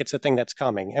AI like it's a thing that's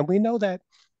coming. And we know that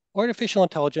artificial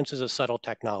intelligence is a subtle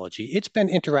technology. It's been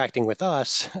interacting with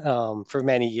us for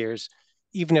many years,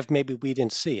 even if maybe we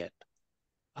didn't see it.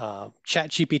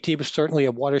 ChatGPT was certainly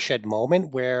a watershed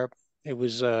moment where it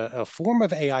was a form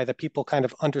of AI that people kind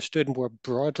of understood and were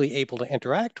broadly able to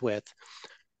interact with.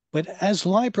 But as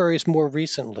libraries more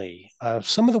recently,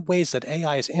 some of the ways that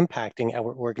AI is impacting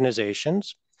our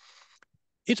organizations,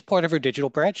 it's part of our digital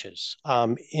branches.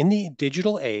 In the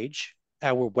digital age,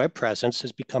 our web presence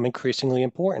has become increasingly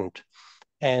important.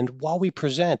 And while we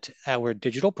present our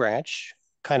digital branch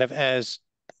kind of as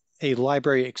a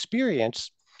library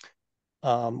experience,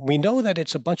 we know that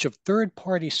it's a bunch of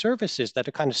third-party services that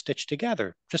are kind of stitched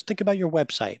together. Just think about your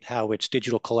website, how it's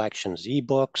digital collections,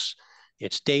 ebooks,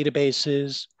 it's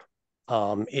databases,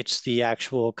 it's the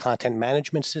actual content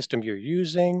management system you're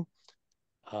using,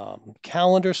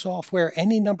 calendar software,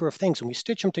 any number of things, and we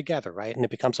stitch them together, right? And it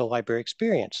becomes a library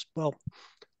experience. Well,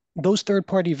 those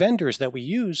third-party vendors that we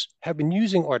use have been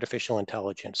using artificial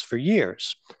intelligence for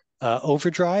years.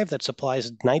 Overdrive, that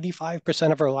supplies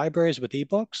 95% of our libraries with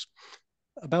ebooks,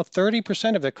 about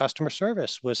 30% of their customer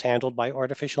service was handled by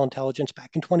artificial intelligence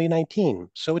back in 2019.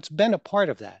 So it's been a part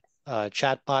of that.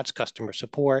 Chatbots, customer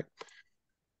support.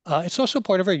 It's also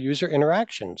part of our user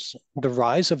interactions. The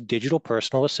rise of digital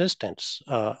personal assistants,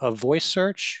 a voice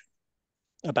search.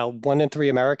 About 1 in 3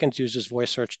 Americans uses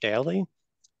voice search daily.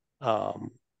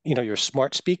 Your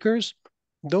smart speakers,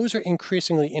 those are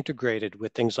increasingly integrated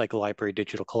with things like library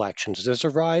digital collections. There's a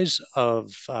rise of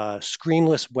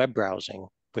screenless web browsing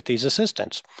with these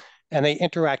assistants, and they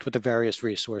interact with the various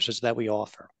resources that we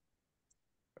offer.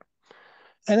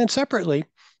 And then separately,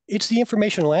 it's the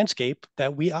information landscape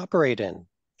that we operate in.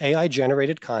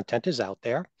 AI-generated content is out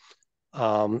there.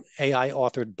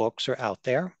 AI-authored books are out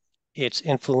there. It's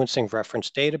influencing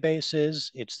reference databases.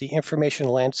 It's the information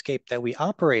landscape that we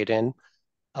operate in.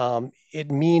 It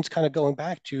means kind of going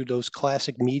back to those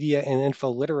classic media and info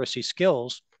literacy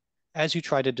skills as you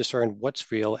try to discern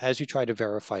what's real, as you try to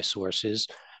verify sources,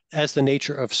 as the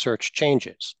nature of search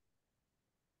changes.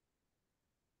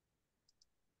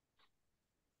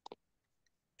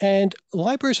 And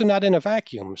libraries are not in a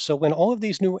vacuum. So when all of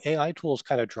these new AI tools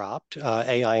kind of dropped,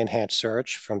 AI-enhanced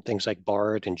search from things like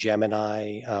Bard and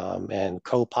Gemini and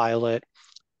Copilot,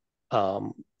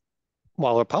 while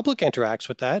the public interacts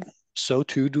with that, so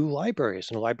too do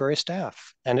libraries and library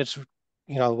staff. And it's,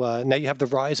 now you have the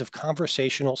rise of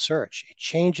conversational search. It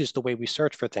changes the way we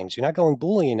search for things. You're not going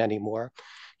Boolean anymore.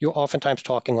 You're oftentimes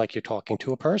talking like you're talking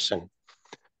to a person.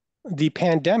 The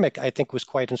pandemic, I think, was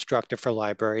quite instructive for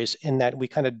libraries in that we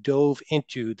kind of dove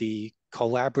into the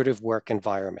collaborative work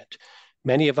environment.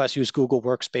 Many of us use Google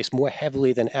Workspace more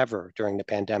heavily than ever during the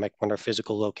pandemic when our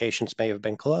physical locations may have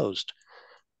been closed,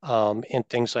 in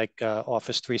things like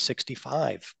Office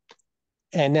 365.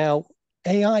 And now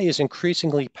AI is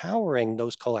increasingly powering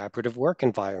those collaborative work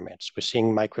environments. We're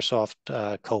seeing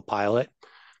Microsoft Copilot.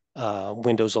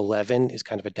 Windows 11 is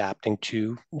kind of adapting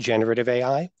to generative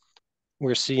AI.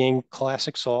 We're seeing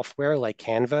classic software like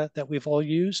Canva that we've all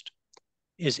used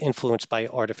is influenced by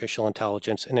artificial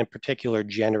intelligence, and in particular,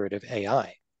 generative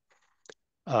AI.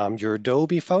 Your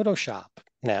Adobe Photoshop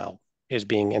now is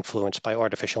being influenced by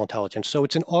artificial intelligence. So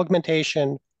it's an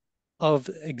augmentation of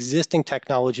existing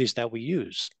technologies that we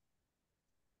use.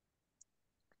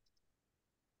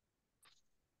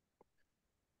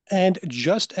 And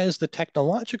just as the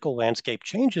technological landscape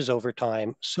changes over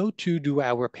time, so too do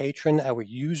our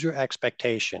user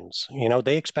expectations.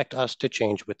 They expect us to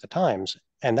change with the times.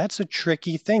 And that's a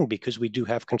tricky thing because we do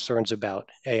have concerns about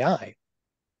AI.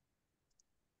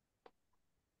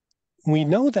 We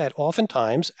know that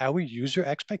oftentimes our user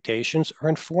expectations are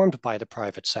informed by the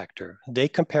private sector. They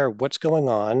compare what's going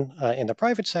on in the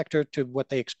private sector to what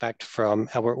they expect from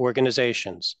our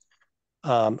organizations.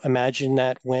 Imagine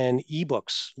that when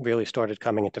ebooks really started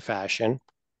coming into fashion,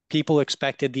 people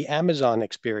expected the Amazon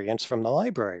experience from the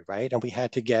library, right? And we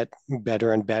had to get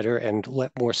better and better and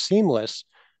more seamless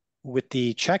with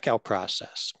the checkout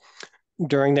process.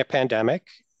 During the pandemic,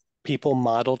 people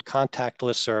modeled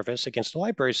contactless service against the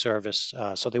library service.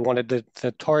 So they wanted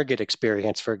the Target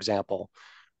experience, for example.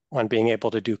 on being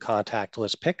able to do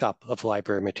contactless pickup of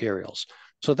library materials.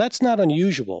 So that's not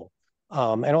unusual.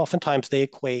 And oftentimes they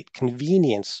equate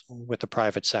convenience with the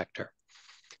private sector.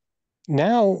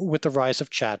 Now, with the rise of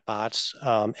chatbots,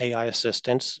 AI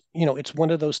assistants, it's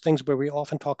one of those things where we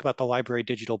often talk about the library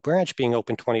digital branch being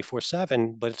open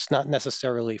 24/7, but it's not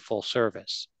necessarily full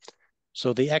service.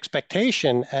 So the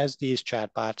expectation as these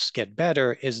chatbots get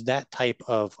better is that type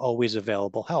of always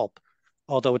available help.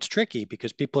 Although it's tricky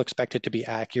because people expect it to be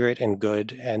accurate and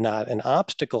good and not an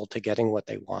obstacle to getting what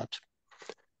they want.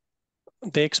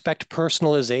 They expect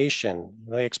personalization.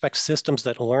 They expect systems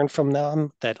that learn from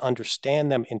them, that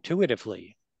understand them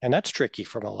intuitively. And that's tricky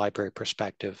from a library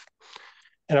perspective.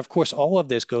 And of course, all of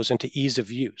this goes into ease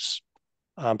of use.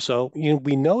 So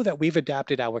we know that we've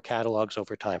adapted our catalogs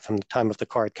over time, from the time of the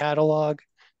card catalog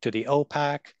to the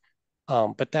OPAC,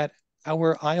 but that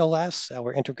our ILS,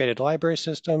 our integrated library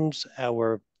systems,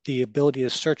 the ability to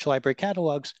search library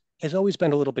catalogs has always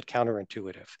been a little bit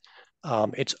counterintuitive.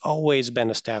 It's always been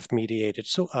a staff-mediated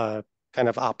kind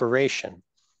of operation.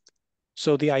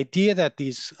 So the idea that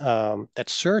that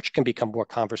search can become more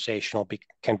conversational,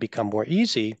 can become more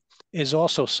easy, is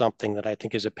also something that I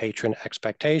think is a patron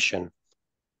expectation.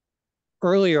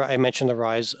 Earlier, I mentioned the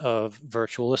rise of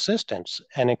virtual assistants,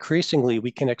 and increasingly we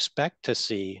can expect to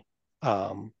see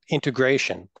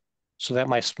integration so that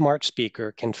my smart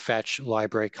speaker can fetch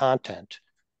library content.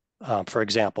 For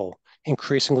example,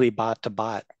 increasingly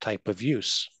bot-to-bot type of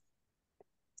use.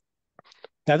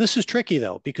 Now, this is tricky,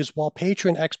 though, because while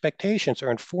patron expectations are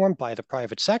informed by the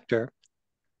private sector,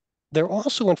 they're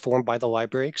also informed by the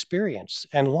library experience.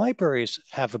 And libraries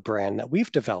have a brand that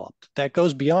we've developed that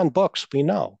goes beyond books, we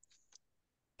know.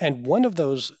 And one of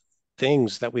those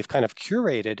things that we've kind of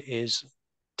curated is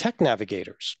tech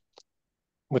navigators.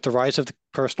 With the rise of the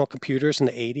personal computers in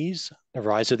the 80s, the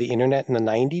rise of the internet in the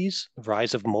 90s, the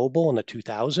rise of mobile in the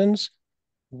 2000s,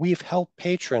 we've helped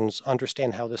patrons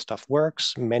understand how this stuff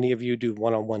works. Many of you do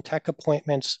one-on-one tech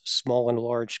appointments, small and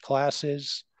large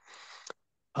classes.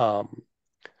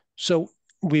 So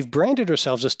we've branded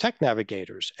ourselves as tech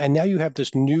navigators, and now you have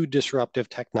this new disruptive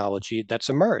technology that's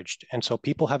emerged. And so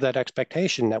people have that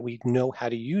expectation that we know how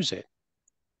to use it,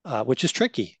 which is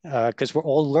tricky because we're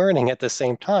all learning at the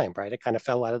same time, right? It kind of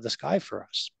fell out of the sky for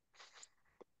us.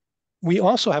 We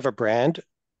also have a brand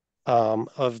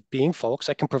of being folks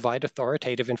that can provide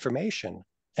authoritative information.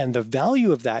 And the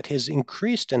value of that has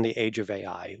increased in the age of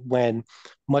AI when,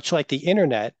 much like the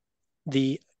internet,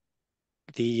 the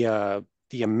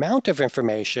amount of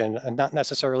information and not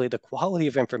necessarily the quality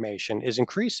of information is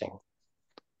increasing.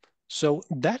 So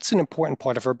that's an important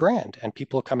part of our brand. And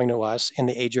people are coming to us in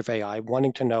the age of AI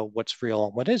wanting to know what's real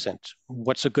and what isn't,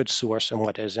 what's a good source and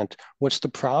what isn't, what's the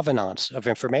provenance of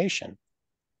information.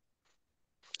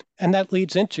 And that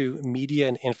leads into media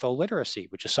and info literacy,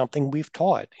 which is something we've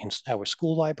taught in our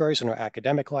school libraries and our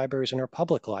academic libraries and our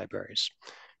public libraries.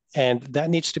 And that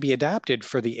needs to be adapted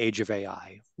for the age of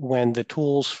AI, when the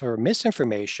tools for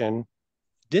misinformation,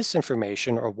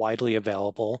 disinformation are widely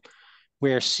available,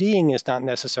 where seeing is not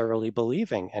necessarily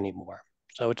believing anymore.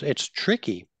 So it's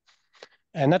tricky.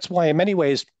 And that's why in many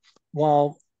ways,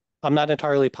 while I'm not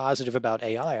entirely positive about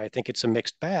AI, I think it's a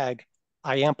mixed bag,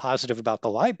 I am positive about the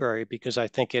library because I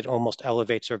think it almost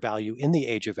elevates our value in the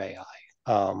age of AI.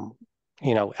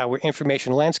 Our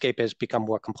information landscape has become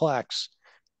more complex.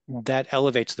 That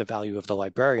elevates the value of the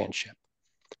librarianship.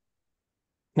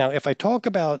 Now, if I talk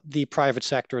about the private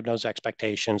sector and those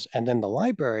expectations, and then the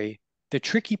library, the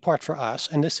tricky part for us,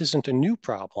 and this isn't a new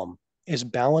problem, is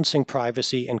balancing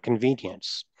privacy and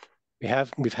convenience.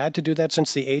 We've had to do that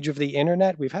since the age of the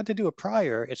internet. We've had to do it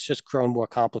prior. It's just grown more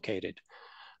complicated.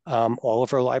 All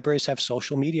of our libraries have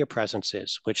social media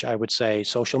presences, which I would say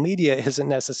social media isn't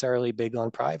necessarily big on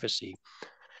privacy.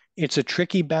 It's a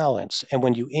tricky balance. And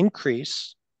when you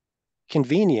increase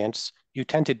convenience, you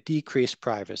tend to decrease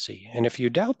privacy. And if you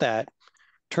doubt that,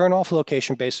 turn off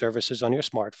location-based services on your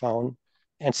smartphone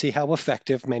and see how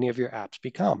effective many of your apps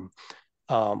become.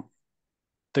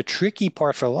 The tricky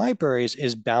part for libraries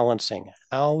is balancing.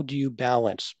 How do you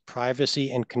balance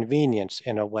privacy and convenience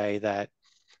in a way that,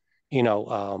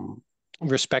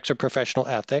 respects our professional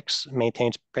ethics,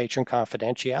 maintains patron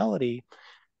confidentiality,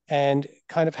 and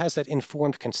kind of has that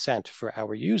informed consent for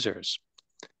our users?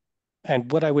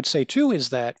 And what I would say too is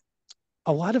that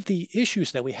a lot of the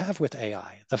issues that we have with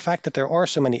AI, the fact that there are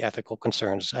so many ethical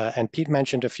concerns, and Pete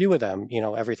mentioned a few of them,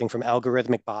 everything from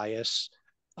algorithmic bias,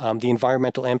 the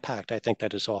environmental impact, I think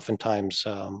that is oftentimes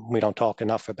we don't talk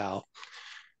enough about.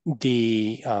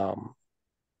 The,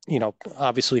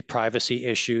 obviously privacy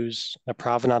issues, the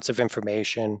provenance of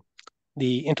information,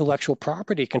 the intellectual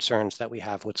property concerns that we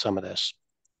have with some of this.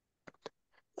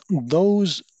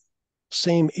 those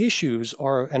same issues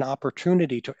are an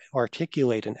opportunity to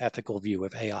articulate an ethical view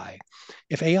of AI.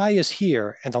 If AI is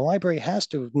here and the library has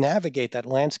to navigate that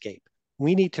landscape,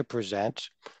 we need to present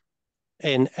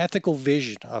an ethical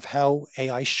vision of how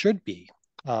AI should be,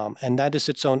 and that is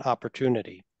its own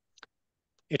opportunity.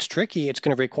 It's tricky, it's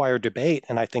going to require debate,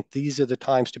 and I think these are the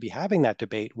times to be having that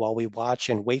debate while we watch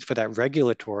and wait for that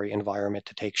regulatory environment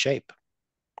to take shape.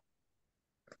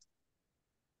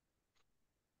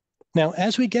 Now,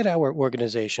 as we get our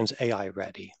organizations AI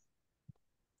ready,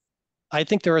 I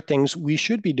think there are things we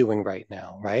should be doing right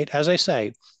now, right? As I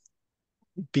say,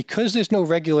 because there's no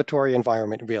regulatory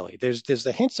environment really, there's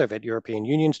the hints of it. European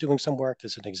Union's doing some work.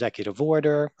 There's an executive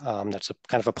order. That's a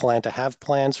kind of a plan to have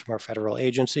plans from our federal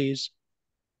agencies.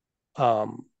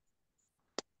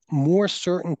 More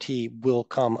certainty will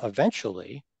come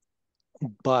eventually,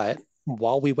 but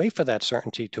while we wait for that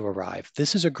certainty to arrive,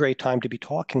 this is a great time to be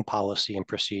talking policy and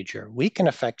procedure. We can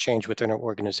affect change within our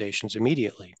organizations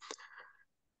immediately.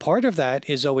 Part of that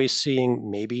is always seeing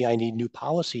maybe I need new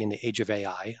policy in the age of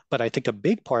AI, but I think a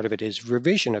big part of it is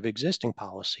revision of existing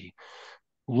policy.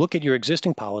 Look at your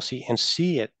existing policy and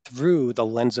see it through the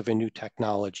lens of a new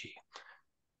technology.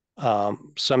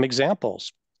 Some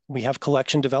examples, we have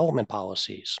collection development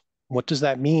policies. What does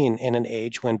that mean in an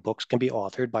age when books can be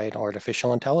authored by an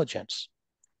artificial intelligence?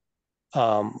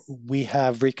 We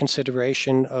have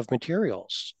reconsideration of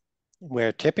materials,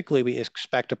 where typically we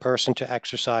expect a person to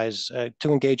exercise,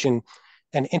 to engage in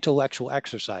an intellectual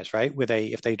exercise, right?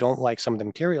 If they don't like some of the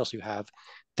materials you have,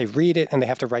 they read it and they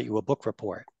have to write you a book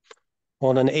report.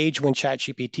 Well, in an age when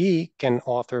ChatGPT can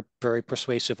author very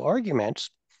persuasive arguments,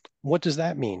 what does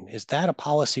that mean? Is that a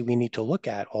policy we need to look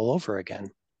at all over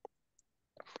again?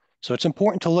 So it's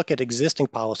important to look at existing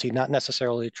policy, not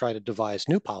necessarily try to devise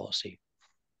new policy.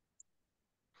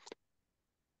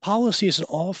 Policy is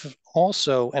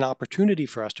also an opportunity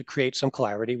for us to create some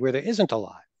clarity where there isn't a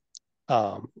lot.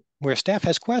 Where staff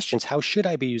has questions, how should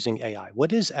I be using AI?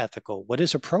 What is ethical? What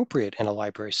is appropriate in a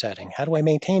library setting? How do I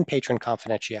maintain patron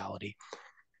confidentiality?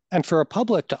 And for a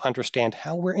public to understand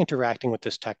how we're interacting with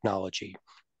this technology,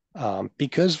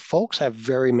 because folks have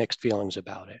very mixed feelings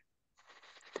about it.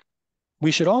 We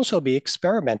should also be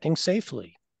experimenting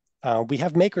safely. We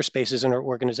have maker spaces in our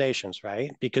organizations,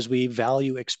 right? Because we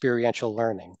value experiential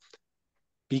learning.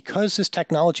 Because this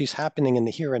technology is happening in the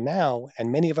here and now,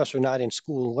 and many of us are not in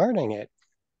school learning it,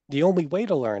 the only way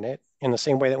to learn it, in the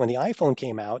same way that when the iPhone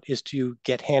came out, is to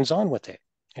get hands-on with it.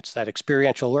 It's that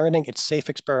experiential learning, it's safe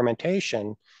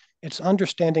experimentation, it's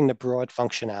understanding the broad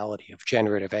functionality of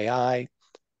generative AI,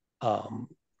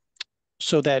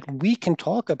 so that we can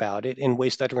talk about it in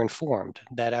ways that are informed,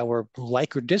 that our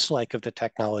like or dislike of the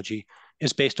technology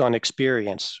is based on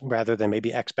experience rather than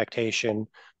maybe expectation,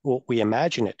 what we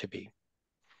imagine it to be.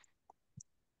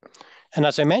 And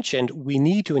as I mentioned, we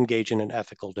need to engage in an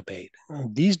ethical debate.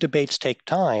 These debates take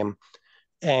time,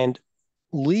 and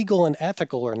legal and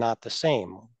ethical are not the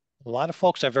same. A lot of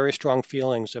folks have very strong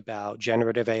feelings about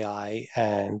generative AI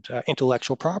and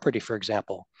intellectual property, for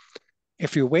example.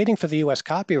 If you're waiting for the US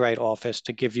Copyright Office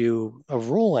to give you a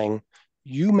ruling,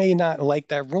 you may not like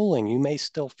that ruling. You may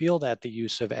still feel that the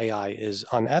use of AI is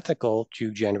unethical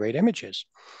to generate images.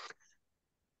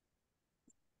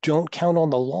 Don't count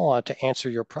on the law to answer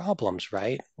your problems,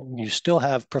 right? You still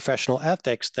have professional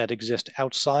ethics that exist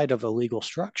outside of a legal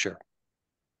structure.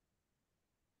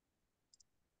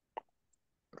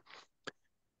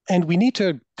 And we need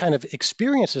to kind of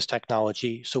experience this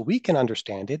technology so we can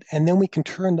understand it, and then we can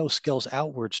turn those skills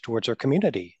outwards towards our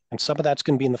community. And some of that's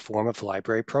going to be in the form of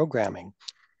library programming.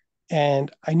 And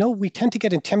I know we tend to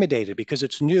get intimidated because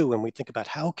it's new, and we think about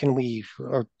how can we,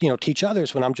 or teach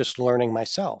others when I'm just learning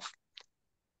myself.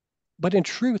 But in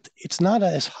truth, it's not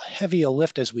as heavy a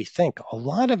lift as we think. A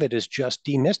lot of it is just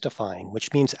demystifying,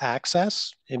 which means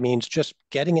access. It means just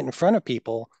getting it in front of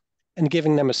people and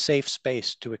giving them a safe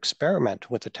space to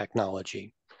experiment with the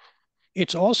technology.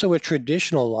 It's also a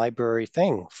traditional library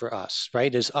thing for us,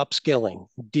 right? Is upskilling,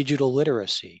 digital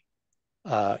literacy.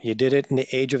 You did it in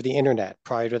the age of the internet.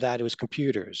 Prior to that, it was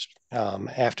computers.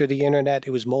 After the internet,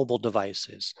 it was mobile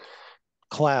devices,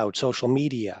 cloud, social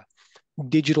media,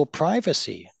 digital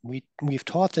privacy. We've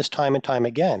taught this time and time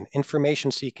again, information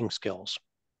seeking skills.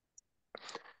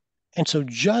 And so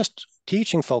just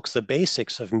teaching folks the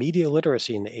basics of media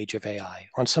literacy in the age of AI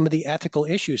on some of the ethical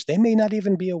issues they may not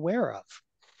even be aware of.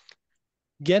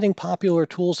 Getting popular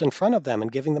tools in front of them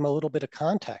and giving them a little bit of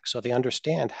context so they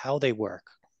understand how they work,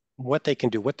 what they can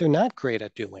do, what they're not great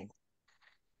at doing.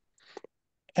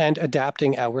 And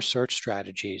adapting our search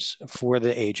strategies for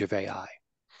the age of AI.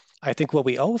 I think what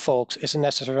we owe folks isn't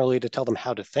necessarily to tell them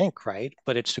how to think, right?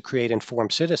 But it's to create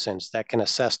informed citizens that can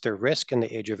assess their risk in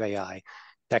the age of AI,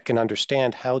 that can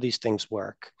understand how these things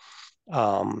work,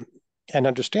 um, and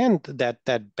understand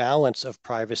that balance of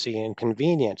privacy and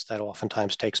convenience that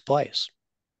oftentimes takes place.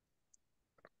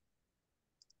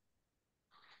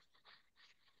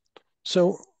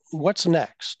 So what's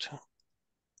next?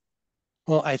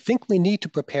 Well, I think we need to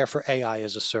prepare for AI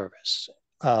as a service.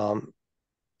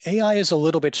 AI is a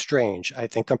little bit strange, I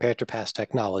think, compared to past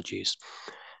technologies.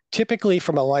 Typically,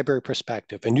 from a library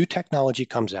perspective, a new technology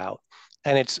comes out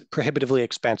and it's prohibitively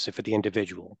expensive for the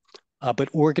individual,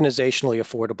 but organizationally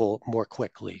affordable more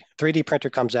quickly. 3D printer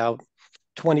comes out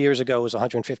 20 years ago, it was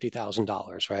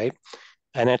 $150,000, right?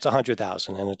 And it's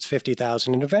 100,000 and it's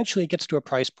 50,000. And eventually it gets to a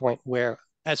price point where,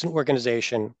 as an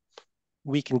organization,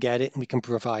 we can get it and we can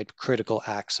provide critical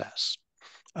access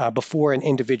before an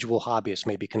individual hobbyist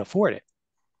maybe can afford it.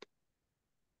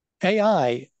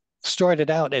 AI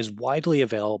started out as widely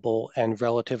available and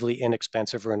relatively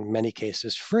inexpensive, or in many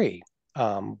cases free.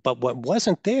 But what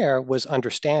wasn't there was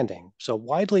understanding. So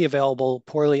widely available,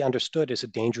 poorly understood is a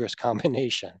dangerous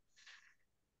combination.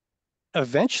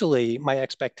 Eventually, my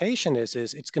expectation is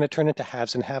it's going to turn into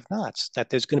haves and have-nots, that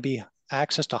there's going to be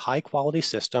access to high quality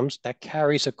systems that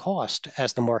carries a cost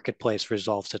as the marketplace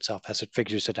resolves itself, as it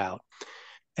figures it out.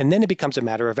 And then it becomes a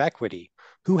matter of equity.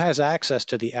 Who has access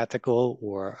to the ethical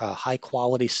or high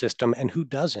quality system and who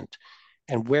doesn't?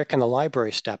 And where can the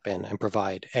library step in and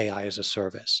provide AI as a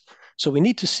service? So we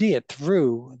need to see it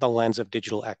through the lens of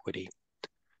digital equity.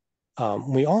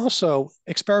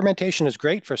 Experimentation is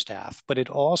great for staff, but it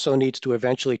also needs to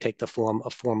eventually take the form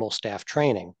of formal staff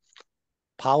training,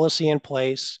 policy in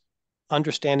place,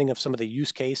 understanding of some of the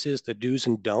use cases, the do's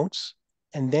and don'ts,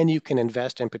 and then you can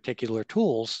invest in particular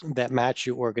tools that match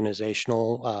your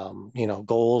organizational,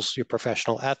 goals, your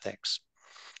professional ethics.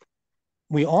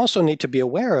 We also need to be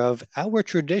aware of our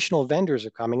traditional vendors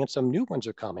are coming and some new ones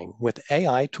are coming with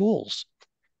AI tools.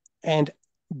 And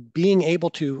being able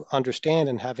to understand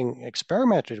and having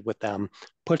experimented with them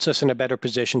puts us in a better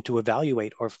position to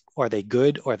evaluate, or are they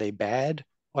good? Are they bad?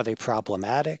 Are they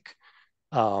problematic?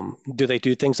 Do they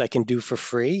do things I can do for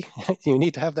free? You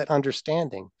need to have that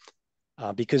understanding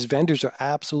because vendors are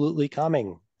absolutely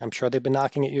coming. I'm sure they've been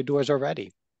knocking at your doors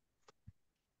already.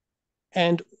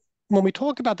 And when we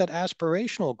talk about that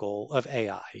aspirational goal of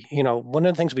AI, one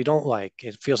of the things we don't like,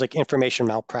 it feels like information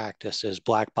malpractice is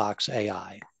black box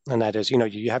AI. And that is,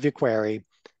 you have your query,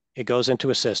 it goes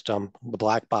into a system, the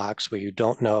black box, where you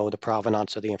don't know the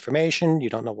provenance of the information,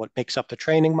 you don't know what makes up the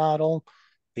training model,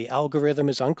 the algorithm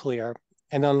is unclear,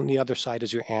 and on the other side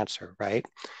is your answer, right?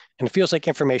 And it feels like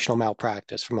informational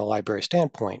malpractice from a library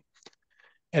standpoint.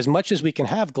 As much as we can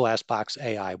have glass box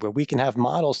AI, where we can have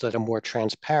models that are more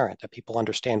transparent, that people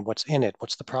understand what's in it,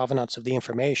 what's the provenance of the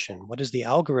information, what is the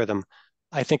algorithm,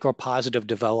 I think are positive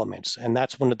developments. And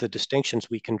that's one of the distinctions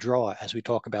we can draw as we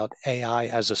talk about AI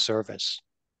as a service.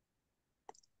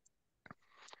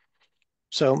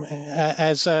 So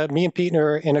as me and Pete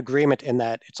are in agreement in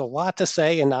that it's a lot to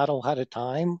say and not a lot of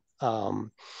time.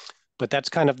 But that's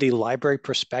kind of the library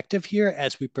perspective here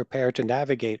as we prepare to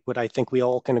navigate what I think we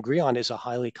all can agree on is a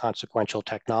highly consequential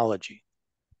technology.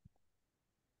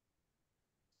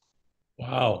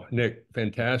 Wow, Nick,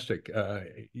 fantastic.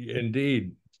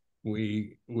 Indeed,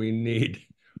 we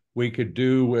could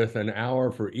do with an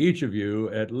hour for each of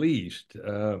you at least,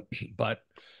 but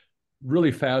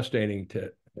really fascinating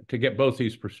to get both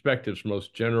these perspectives,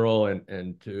 most general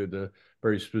and to the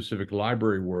very specific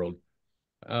library world.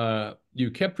 You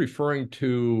kept referring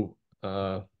to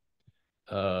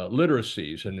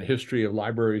literacies and the history of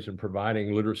libraries and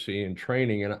providing literacy and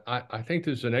training, and I think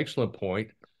this is an excellent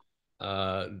point.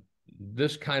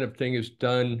 This kind of thing is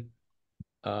done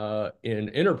in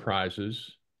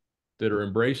enterprises that are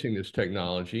embracing this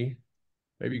technology.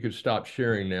 Maybe you could stop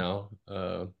sharing now.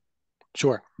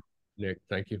 Sure. Nick,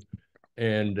 thank you.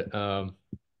 And let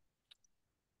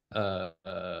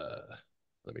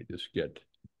me just get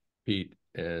Pete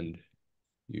and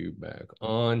you back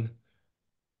on.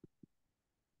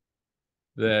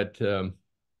 That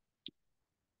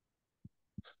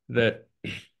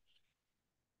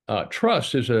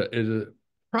trust is a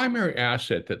primary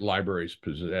asset that libraries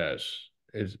possess.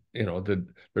 There's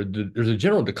a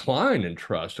general decline in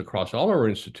trust across all our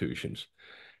institutions.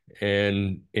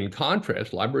 And in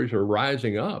contrast, libraries are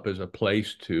rising up as a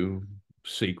place to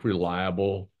seek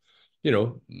reliable,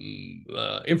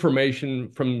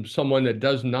 information from someone that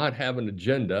does not have an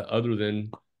agenda other than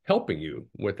helping you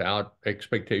without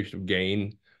expectation of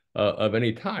gain of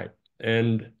any type.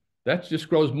 And that just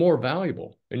grows more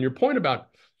valuable. And your point about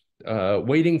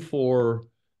waiting for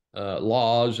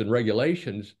laws and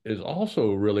regulations is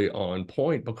also really on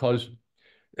point, because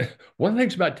one of the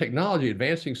things about technology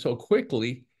advancing so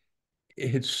quickly,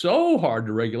 it's so hard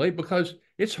to regulate because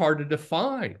it's hard to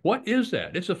define. What is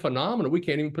that? It's a phenomenon. We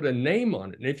can't even put a name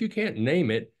on it. And if you can't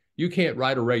name it, you can't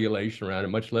write a regulation around it,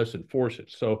 much less enforce it.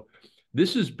 So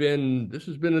this has been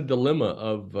a dilemma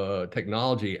of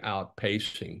technology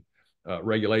outpacing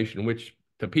regulation, which,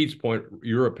 to Pete's point,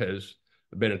 Europe has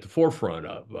been at the forefront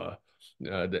of.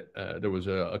 There was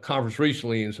a conference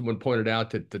recently, and someone pointed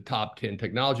out that the top 10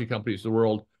 technology companies in the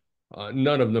world,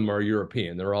 none of them are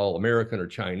European. They're all American or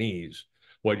Chinese.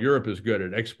 What Europe is good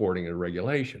at exporting are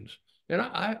regulations. And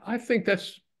I think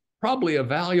that's probably a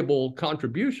valuable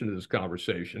contribution to this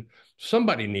conversation.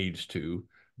 Somebody needs to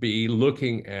be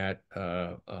looking at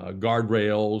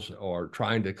guardrails or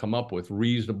trying to come up with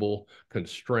reasonable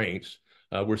constraints.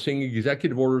 We're seeing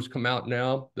executive orders come out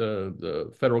now.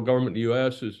 The federal government in the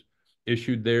U.S. has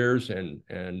issued theirs, and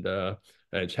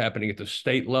it's happening at the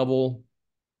state level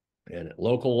and at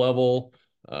local level.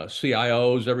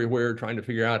 CIOs everywhere trying to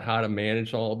figure out how to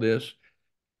manage all this.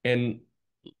 And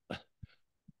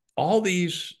all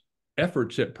these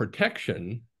efforts at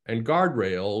protection and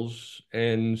guardrails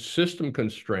and system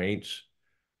constraints,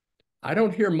 I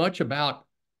don't hear much about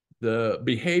the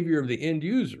behavior of the end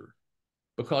user.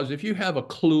 Because if you have a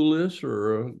clueless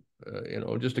or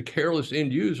just a careless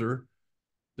end user,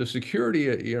 the security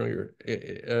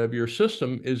of your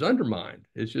system is undermined.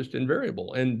 It's just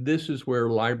invariable. And this is where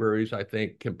libraries, I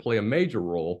think, can play a major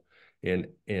role in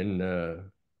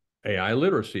AI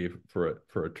literacy, for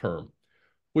a term,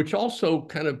 which also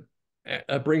kind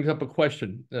of brings up a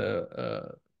question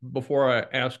before I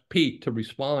ask Pete to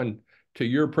respond to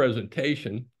your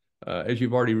presentation, as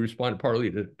you've already responded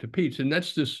partly to Pete's, and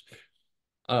that's this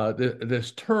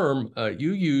term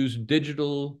you use,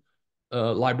 digital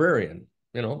librarian.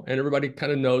 And everybody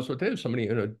kind of knows what that is. Somebody,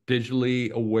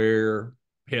 digitally aware,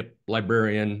 hip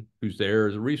librarian who's there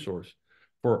as a resource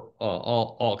for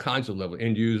all kinds of levels,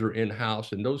 end user,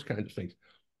 in-house, and those kinds of things.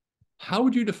 How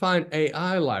would you define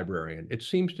AI librarian? It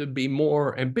seems to be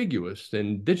more ambiguous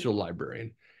than digital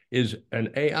librarian. Is an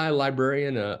AI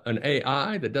librarian an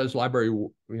AI that does library,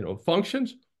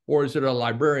 functions, or is it a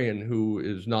librarian who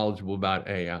is knowledgeable about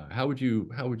AI? How would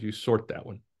you sort that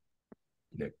one,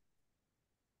 Nick?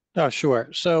 Oh, sure.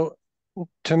 So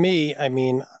to me, I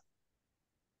mean,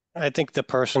 I think the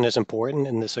person is important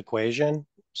in this equation.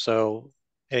 So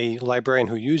a librarian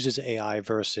who uses AI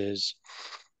versus,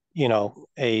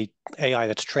 a AI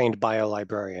that's trained by a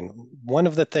librarian. One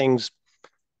of the things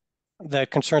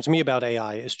that concerns me about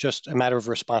AI is just a matter of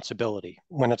responsibility.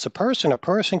 When it's a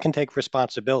person can take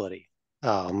responsibility.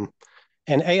 An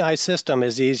AI system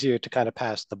is easier to kind of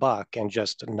pass the buck and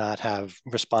just not have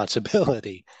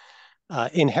responsibility.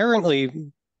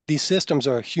 Inherently, these systems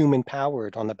are human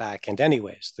powered on the back end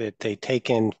anyways. That they take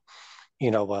in,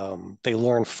 they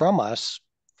learn from us.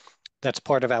 That's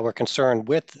part of our concern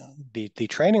with the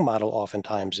training model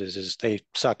oftentimes is they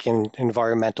suck in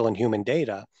environmental and human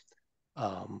data.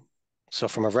 So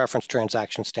from a reference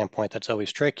transaction standpoint, that's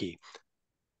always tricky.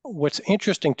 What's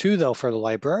interesting too, though, for the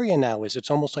librarian now is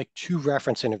it's almost like 2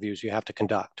 reference interviews you have to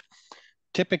conduct.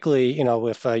 Typically,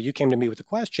 if you came to me with a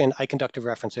question, I conduct a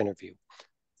reference interview.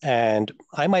 And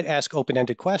I might ask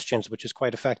open-ended questions, which is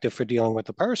quite effective for dealing with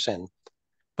the person.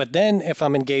 But then if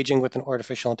I'm engaging with an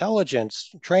artificial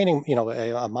intelligence training,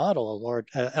 a model, or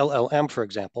LLM, for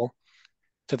example,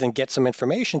 to then get some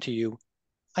information to you,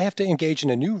 I have to engage in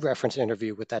a new reference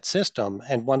interview with that system,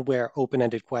 and one where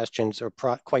open-ended questions are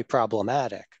quite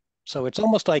problematic. So it's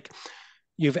almost like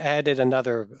you've added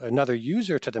another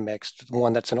user to the mix,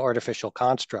 one that's an artificial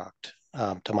construct,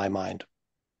 to my mind.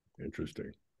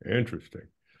 Interesting.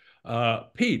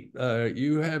 Pete,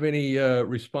 you have any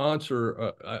response?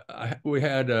 Or we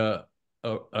had a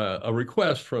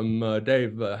request from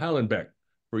Dave Hallenbeck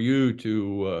for you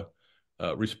to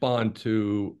respond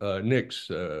to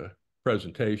Nick's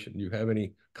presentation. You have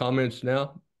any comments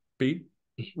now, Pete?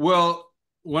 Well,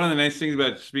 one of the nice things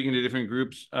about speaking to different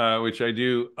groups, which I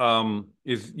do,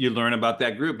 is you learn about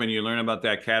that group and you learn about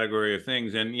that category of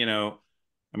things. And,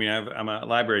 I mean, I'm a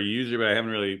library user, but I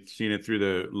haven't really seen it through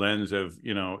the lens of,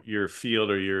 your field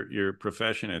or your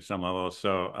profession at some level.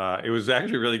 So it was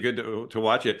actually really good to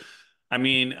watch it. I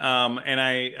mean, and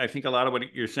I think a lot of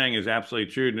what you're saying is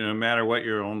absolutely true. No matter what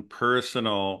your own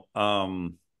personal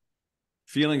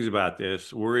feelings about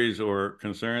this, worries or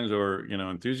concerns or,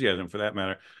 enthusiasm for that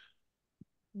matter,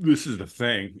 this is the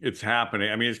thing. It's happening.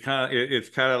 I mean, it's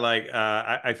kind of like,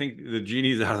 I think the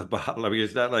genie's out of the bottle. I mean,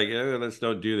 it's not like, oh, let's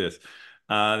don't do this.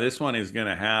 This one is going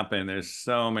to happen. There's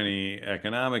so many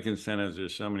economic incentives.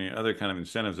 There's so many other kind of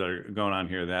incentives that are going on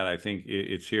here that I think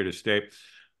it's here to stay.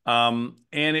 And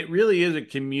it really is a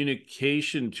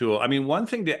communication tool. I mean, one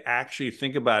thing to actually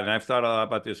think about, and I've thought a lot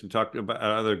about this and talked about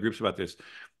other groups about this,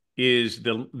 is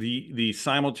the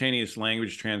simultaneous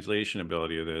language translation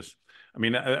ability of this. I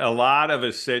mean, a lot of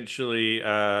essentially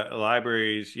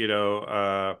libraries,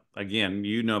 again,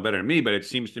 you know better than me, but it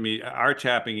seems to me are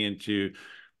tapping into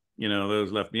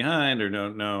those left behind or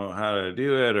don't know how to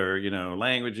do it, or,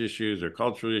 language issues or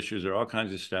cultural issues or all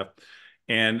kinds of stuff.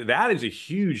 And that is a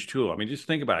huge tool. I mean, just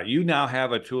think about it. You now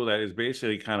have a tool that is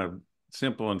basically kind of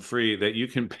simple and free that you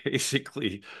can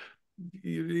basically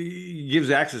gives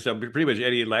access to pretty much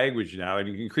any language now. And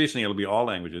increasingly it'll be all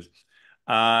languages.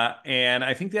 And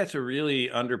I think that's a really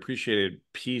underappreciated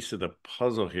piece of the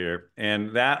puzzle here.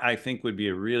 And that, I think, would be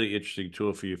a really interesting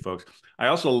tool for you folks. I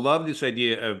also love this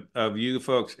idea of you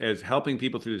folks as helping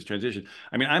people through this transition.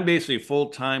 I mean, I'm basically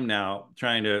full-time now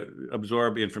trying to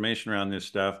absorb information around this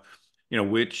stuff.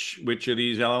 Which of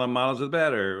these LLM models is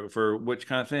better for which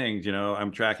kind of things?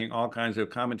 I'm tracking all kinds of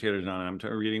commentators on it.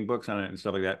 I'm reading books on it and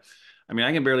stuff like that. I mean,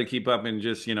 I can barely keep up in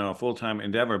just, a full-time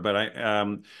endeavor, but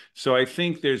so I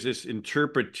think there's this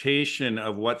interpretation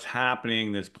of what's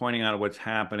happening, this pointing out of what's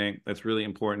happening. That's really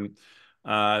important,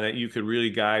 that you could really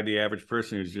guide the average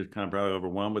person who's just kind of probably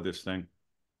overwhelmed with this thing.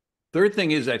 Third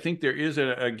thing is, I think there is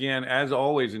again, as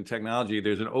always in technology,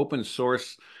 there's an open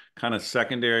source kind of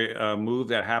secondary move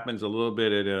that happens a little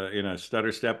bit in a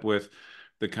stutter step with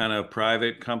the kind of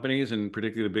private companies, and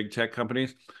particularly the big tech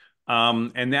companies.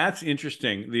 And that's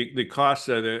interesting. The costs,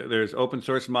 there's open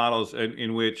source models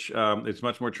in which it's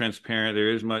much more transparent.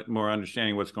 There is much more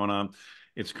understanding what's going on.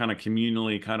 It's kind of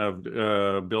communally kind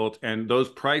of built. And those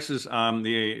prices,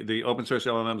 the open source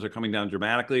LLMs are coming down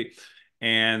dramatically.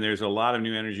 And there's a lot of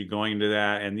new energy going into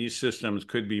that. And these systems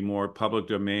could be more public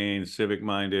domain, civic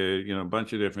minded, a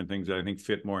bunch of different things that I think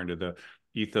fit more into the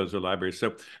ethos of libraries.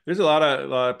 So there's a lot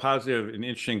of positive and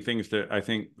interesting things that I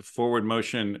think forward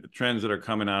motion trends that are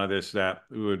coming out of this that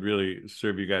would really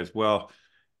serve you guys well.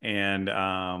 And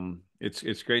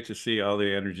it's great to see all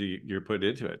the energy you're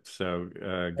putting into it. So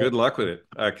good luck with it,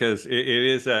 because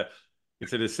it's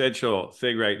an essential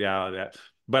thing right now.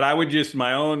 But I would just,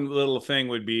 my own little thing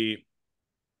would be,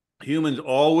 humans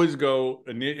always go,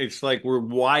 and it's like we're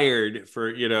wired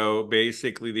for,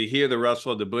 basically to hear the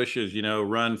rustle of the bushes,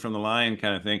 run from the lion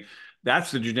kind of thing. That's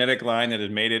the genetic line that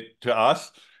has made it to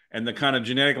us. And the kind of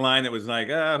genetic line that was like,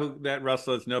 that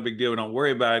rustle, it's no big deal, don't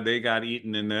worry about it. They got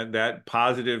eaten, and that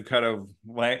positive kind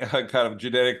of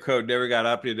genetic code never got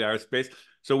up into our space.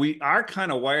 So we are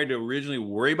kind of wired to originally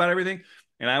worry about everything.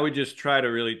 And I would just try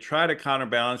to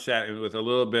counterbalance that with a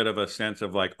little bit of a sense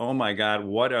of like, oh my God,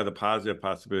 what are the positive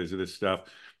possibilities of this stuff?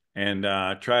 And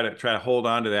try to hold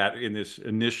on to that in this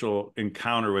initial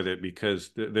encounter with it,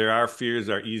 because there are fears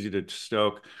that are easy to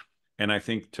stoke. And I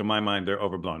think, to my mind, they're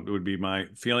overblown. It would be my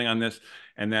feeling on this.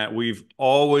 And that we've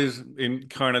always, in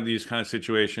kind of these kind of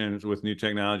situations with new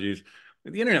technologies,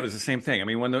 the internet was the same thing. I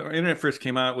mean, when the internet first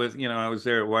came out with, I was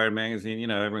there at Wired Magazine,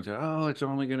 everyone said, oh, it's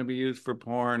only going to be used for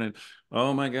porn. And,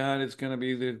 oh my God, it's going to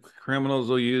be the criminals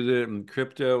will use it, and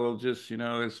crypto will just,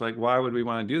 it's like, why would we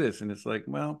want to do this? And it's like,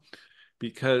 well,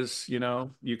 because,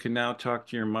 you can now talk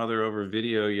to your mother over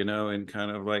video, in kind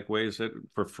of like ways that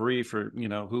for free for,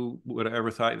 who would have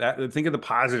ever thought that. Think of the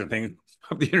positive things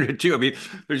of the internet too. I mean,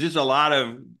 there's just a lot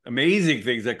of amazing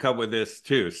things that come with this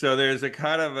too. So there's a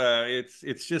kind of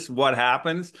it's just what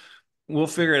happens. We'll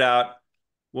figure it out.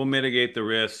 We'll mitigate the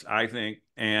risks, I think,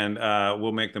 and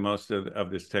we'll make the most of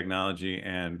this technology,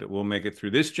 and we'll make it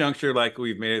through this juncture like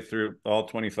we've made it through all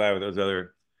 25 of those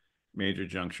other major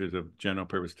junctures of general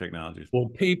purpose technologies. Well,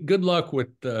 Pete, good luck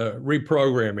with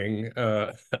reprogramming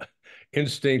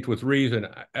instinct with reason.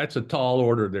 That's a tall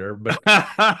order there, but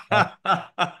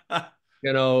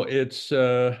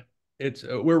it's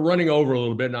we're running over a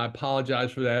little bit, and I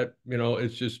apologize for that.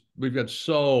 It's just we've got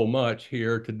so much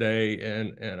here today,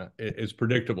 and it's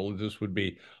predictable this would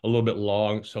be a little bit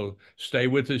long. So stay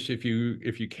with us if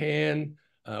you can.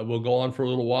 We'll go on for a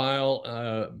little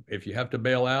while. If you have to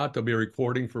bail out, there'll be a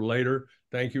recording for later.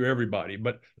 Thank you, everybody.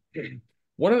 But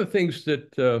one of the things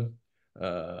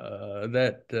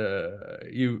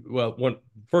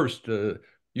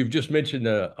you've just mentioned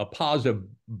a positive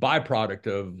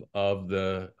byproduct of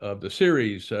the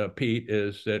series, Pete,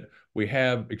 is that we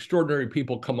have extraordinary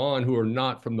people come on who are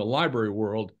not from the library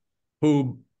world,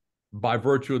 who, by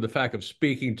virtue of the fact of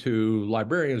speaking to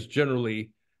librarians,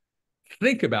 generally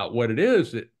think about what it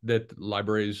is that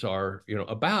libraries are,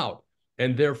 about,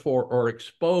 and therefore are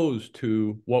exposed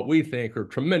to what we think are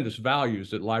tremendous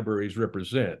values that libraries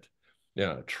represent.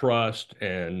 trust,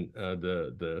 and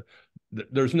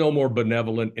there's no more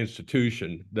benevolent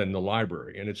institution than the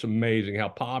library. And it's amazing how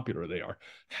popular they are.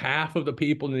 Half of the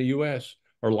people in the U.S.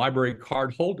 are library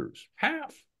card holders.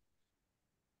 Half.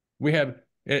 We have,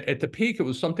 at the peak, it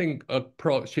was something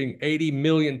approaching 80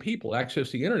 million people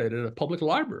access the internet at a public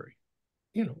library.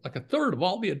 Like a third of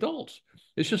all the adults.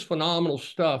 It's just phenomenal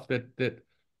stuff that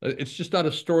it's just not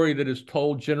a story that is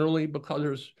told generally,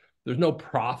 because there's no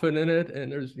profit in it, and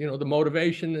there's the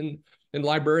motivation, and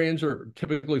librarians are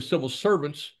typically civil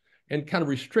servants and kind of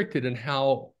restricted in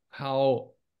how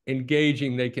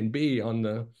engaging they can be on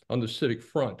the civic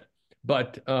front.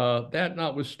 But that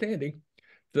notwithstanding,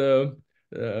 the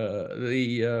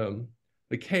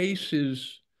case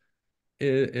is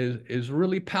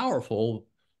really powerful.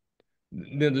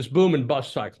 This boom and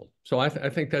bust cycle. So I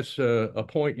think that's a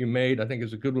point you made. I think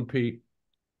it's a good one, Pete.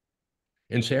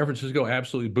 In San Francisco,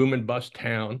 absolutely boom and bust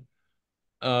town.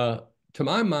 To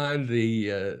my mind,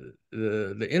 the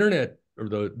internet, or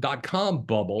the .com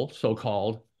bubble,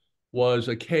 so-called, was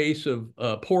a case of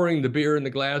pouring the beer in the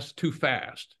glass too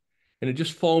fast, and it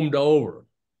just foamed over.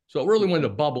 So it really wasn't a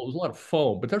bubble. It was a lot of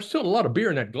foam, but there's still a lot of beer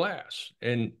in that glass,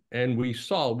 and we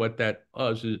saw what that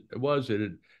was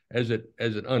as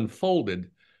it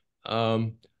unfolded.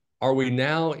 Are we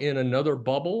now in another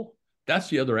bubble? That's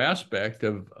the other aspect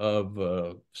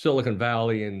of Silicon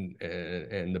Valley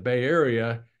and the Bay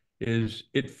Area, is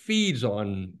it feeds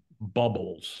on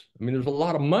bubbles. I mean, there's a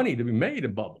lot of money to be made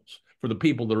in bubbles for the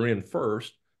people that are in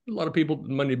first. There's a lot of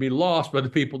money to be lost by the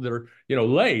people that are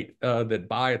late, that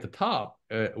buy at the top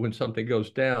when something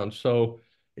goes down. So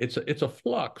it's a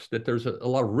flux, that there's a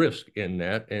lot of risk in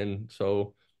that, and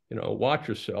so watch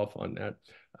yourself on that.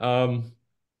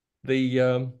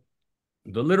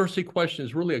 The literacy question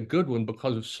is really a good one,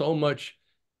 because of so much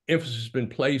emphasis has been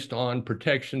placed on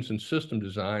protections and system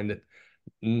design, that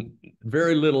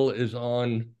very little is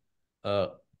on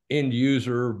end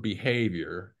user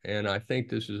behavior. And I think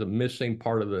this is a missing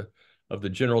part of the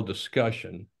general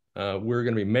discussion. We're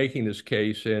going to be making this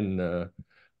case in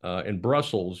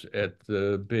Brussels at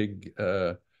the big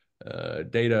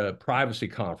data privacy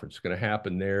conference. It's going to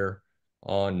happen there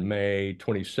on May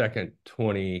 22nd,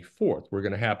 24th. We're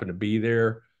going to happen to be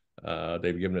there.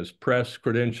 They've given us press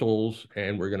credentials,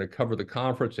 and we're going to cover the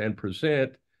conference and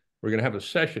present. We're going to have a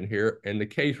session here, and the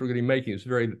case we're going to be making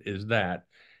is that,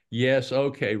 yes,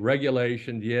 okay,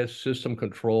 regulation, yes, system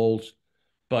controls,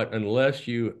 but unless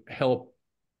you help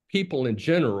people in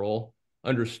general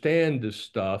understand this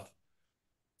stuff,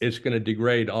 it's going to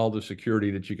degrade all the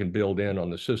security that you can build in on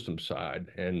the system side.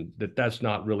 And that's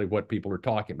not really what people are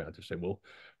talking about. They say, well,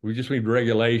 we just need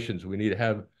regulations. We need to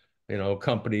have,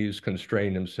 companies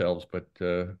constrain themselves. But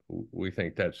we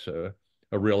think that's a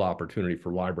real opportunity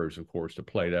for libraries, of course, to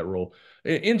play that role.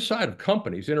 Inside of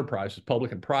companies, enterprises,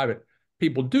 public and private,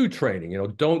 people do training,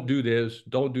 don't do this,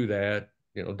 don't do that,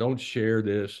 don't share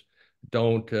this,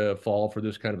 don't fall for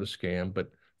this kind of a scam.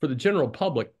 But for the general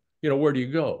public, where do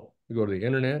you go? You go to the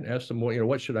internet, ask them,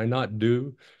 what should I not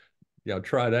do?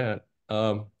 Try that.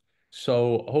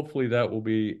 So hopefully that will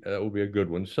be a good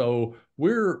one. So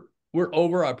we're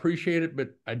over. I appreciate it, but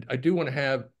I do want to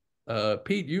have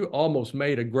Pete. You almost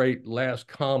made a great last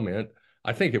comment.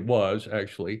 I think it was,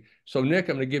 actually. So Nick,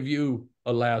 I'm going to give you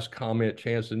a last comment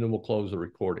chance, and then we'll close the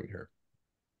recording here.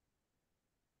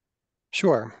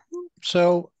 Sure.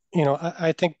 So,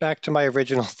 I think back to my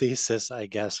original thesis, I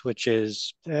guess, which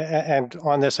is, and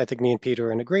on this, I think me and Peter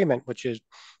are in agreement, which is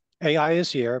AI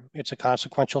is here. It's a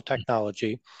consequential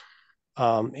technology.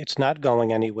 It's not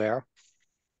going anywhere.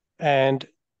 And,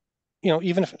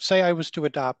 even if, say I was to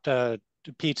adopt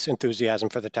Pete's enthusiasm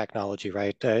for the technology,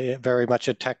 right? Very much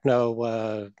a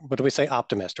techno, what do we say,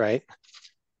 optimist, right?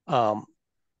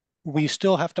 We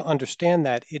still have to understand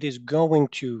that it is going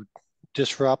to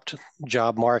disrupt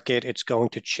job market. It's going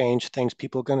to change things.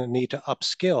 People are going to need to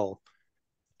upskill.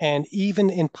 And even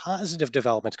in positive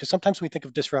developments, because sometimes we think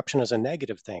of disruption as a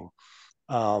negative thing.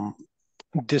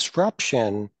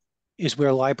 Disruption is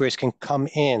where libraries can come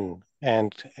in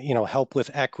and help with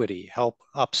equity, help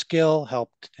upskill,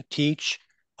 help teach,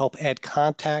 help add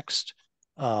context,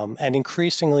 and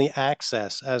increasingly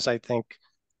access, as I think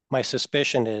my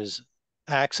suspicion is,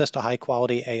 access to high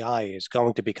quality AI is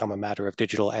going to become a matter of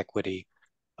digital equity.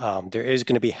 There is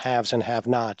going to be haves and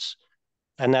have-nots,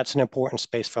 and that's an important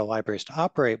space for libraries to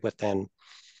operate within.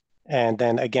 And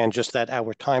then again, just that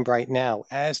our time right now,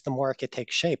 as the market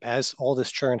takes shape, as all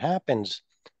this churn happens,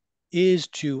 is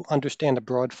to understand the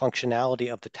broad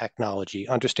functionality of the technology,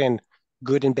 understand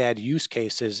good and bad use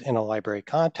cases in a library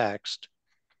context,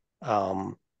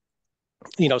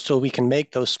 so we can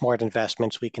make those smart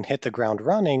investments. We can hit the ground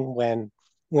running when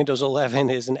Windows 11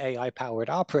 is an AI-powered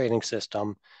operating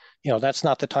system, that's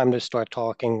not the time to start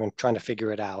talking and trying to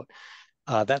figure it out.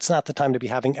 That's not the time to be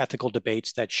having ethical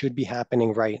debates that should be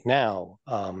happening right now.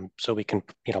 So we can,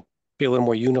 be a little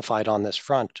more unified on this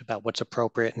front about what's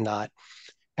appropriate and not,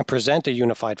 and present a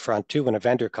unified front too when a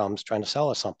vendor comes trying to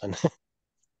sell us something.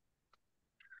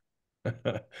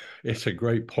 It's a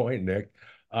great point, Nick.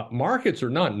 Markets are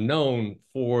not known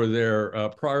for their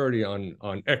priority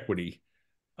on equity.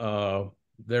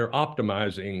 They're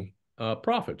optimizing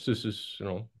profits. This is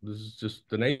just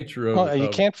the nature Well, you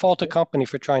of can't fault a company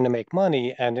for trying to make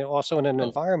money. And also in an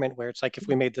environment where it's like if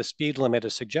we made the speed limit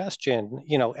a suggestion,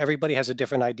 everybody has a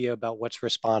different idea about what's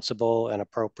responsible and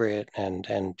appropriate. And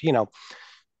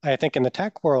I think in the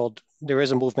tech world, there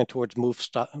is a movement towards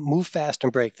move fast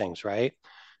and break things, right?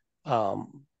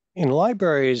 In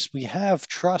libraries, we have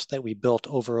trust that we built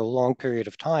over a long period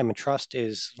of time, and trust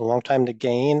is a long time to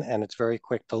gain, and it's very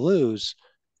quick to lose.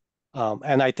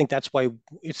 And I think that's why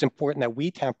it's important that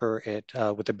we temper it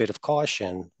with a bit of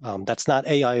caution. That's not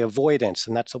AI avoidance,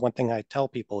 and that's the one thing I tell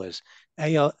people is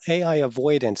AI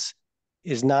avoidance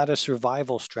is not a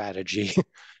survival strategy.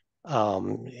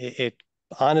 It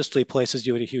honestly places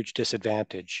you at a huge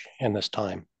disadvantage in this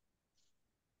time.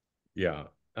 Yeah,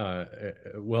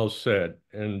 well said.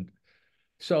 And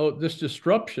so this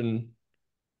disruption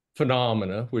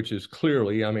phenomena, which is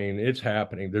clearly, I mean, it's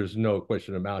happening. There's no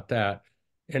question about that.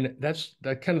 And that's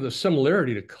that kind of the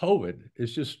similarity to COVID.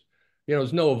 It's just,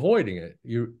 there's no avoiding it.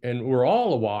 And we're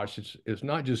all awash. It's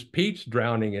not just Pete's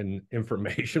drowning in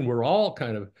information. We're all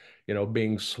kind of,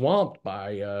 being swamped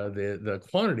by the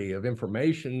quantity of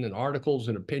information and articles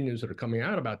and opinions that are coming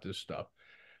out about this stuff.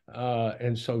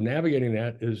 And so navigating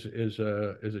that is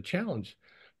a challenge.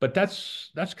 But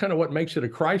that's kind of what makes it a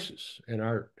crisis in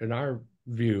our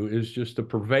view, is just the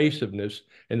pervasiveness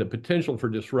and the potential for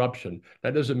disruption.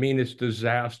 That doesn't mean it's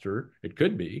disaster. It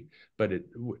could be, but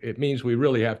it means we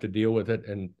really have to deal with it.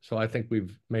 And so I think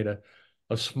we've made a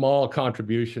small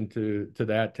contribution to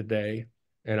that today.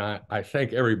 And I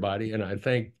thank everybody, and I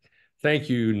thank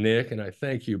you, Nick, and I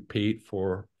thank you, Pete,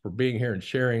 for being here and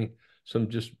sharing some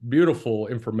just beautiful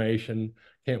information.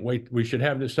 Can't wait. We should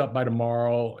have this up by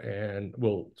tomorrow, and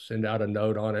we'll send out a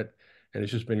note on it. And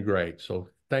it's just been great. So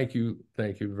thank you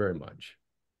very much.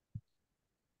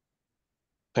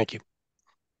 Thank you.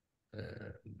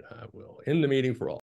 And I will end the meeting for all.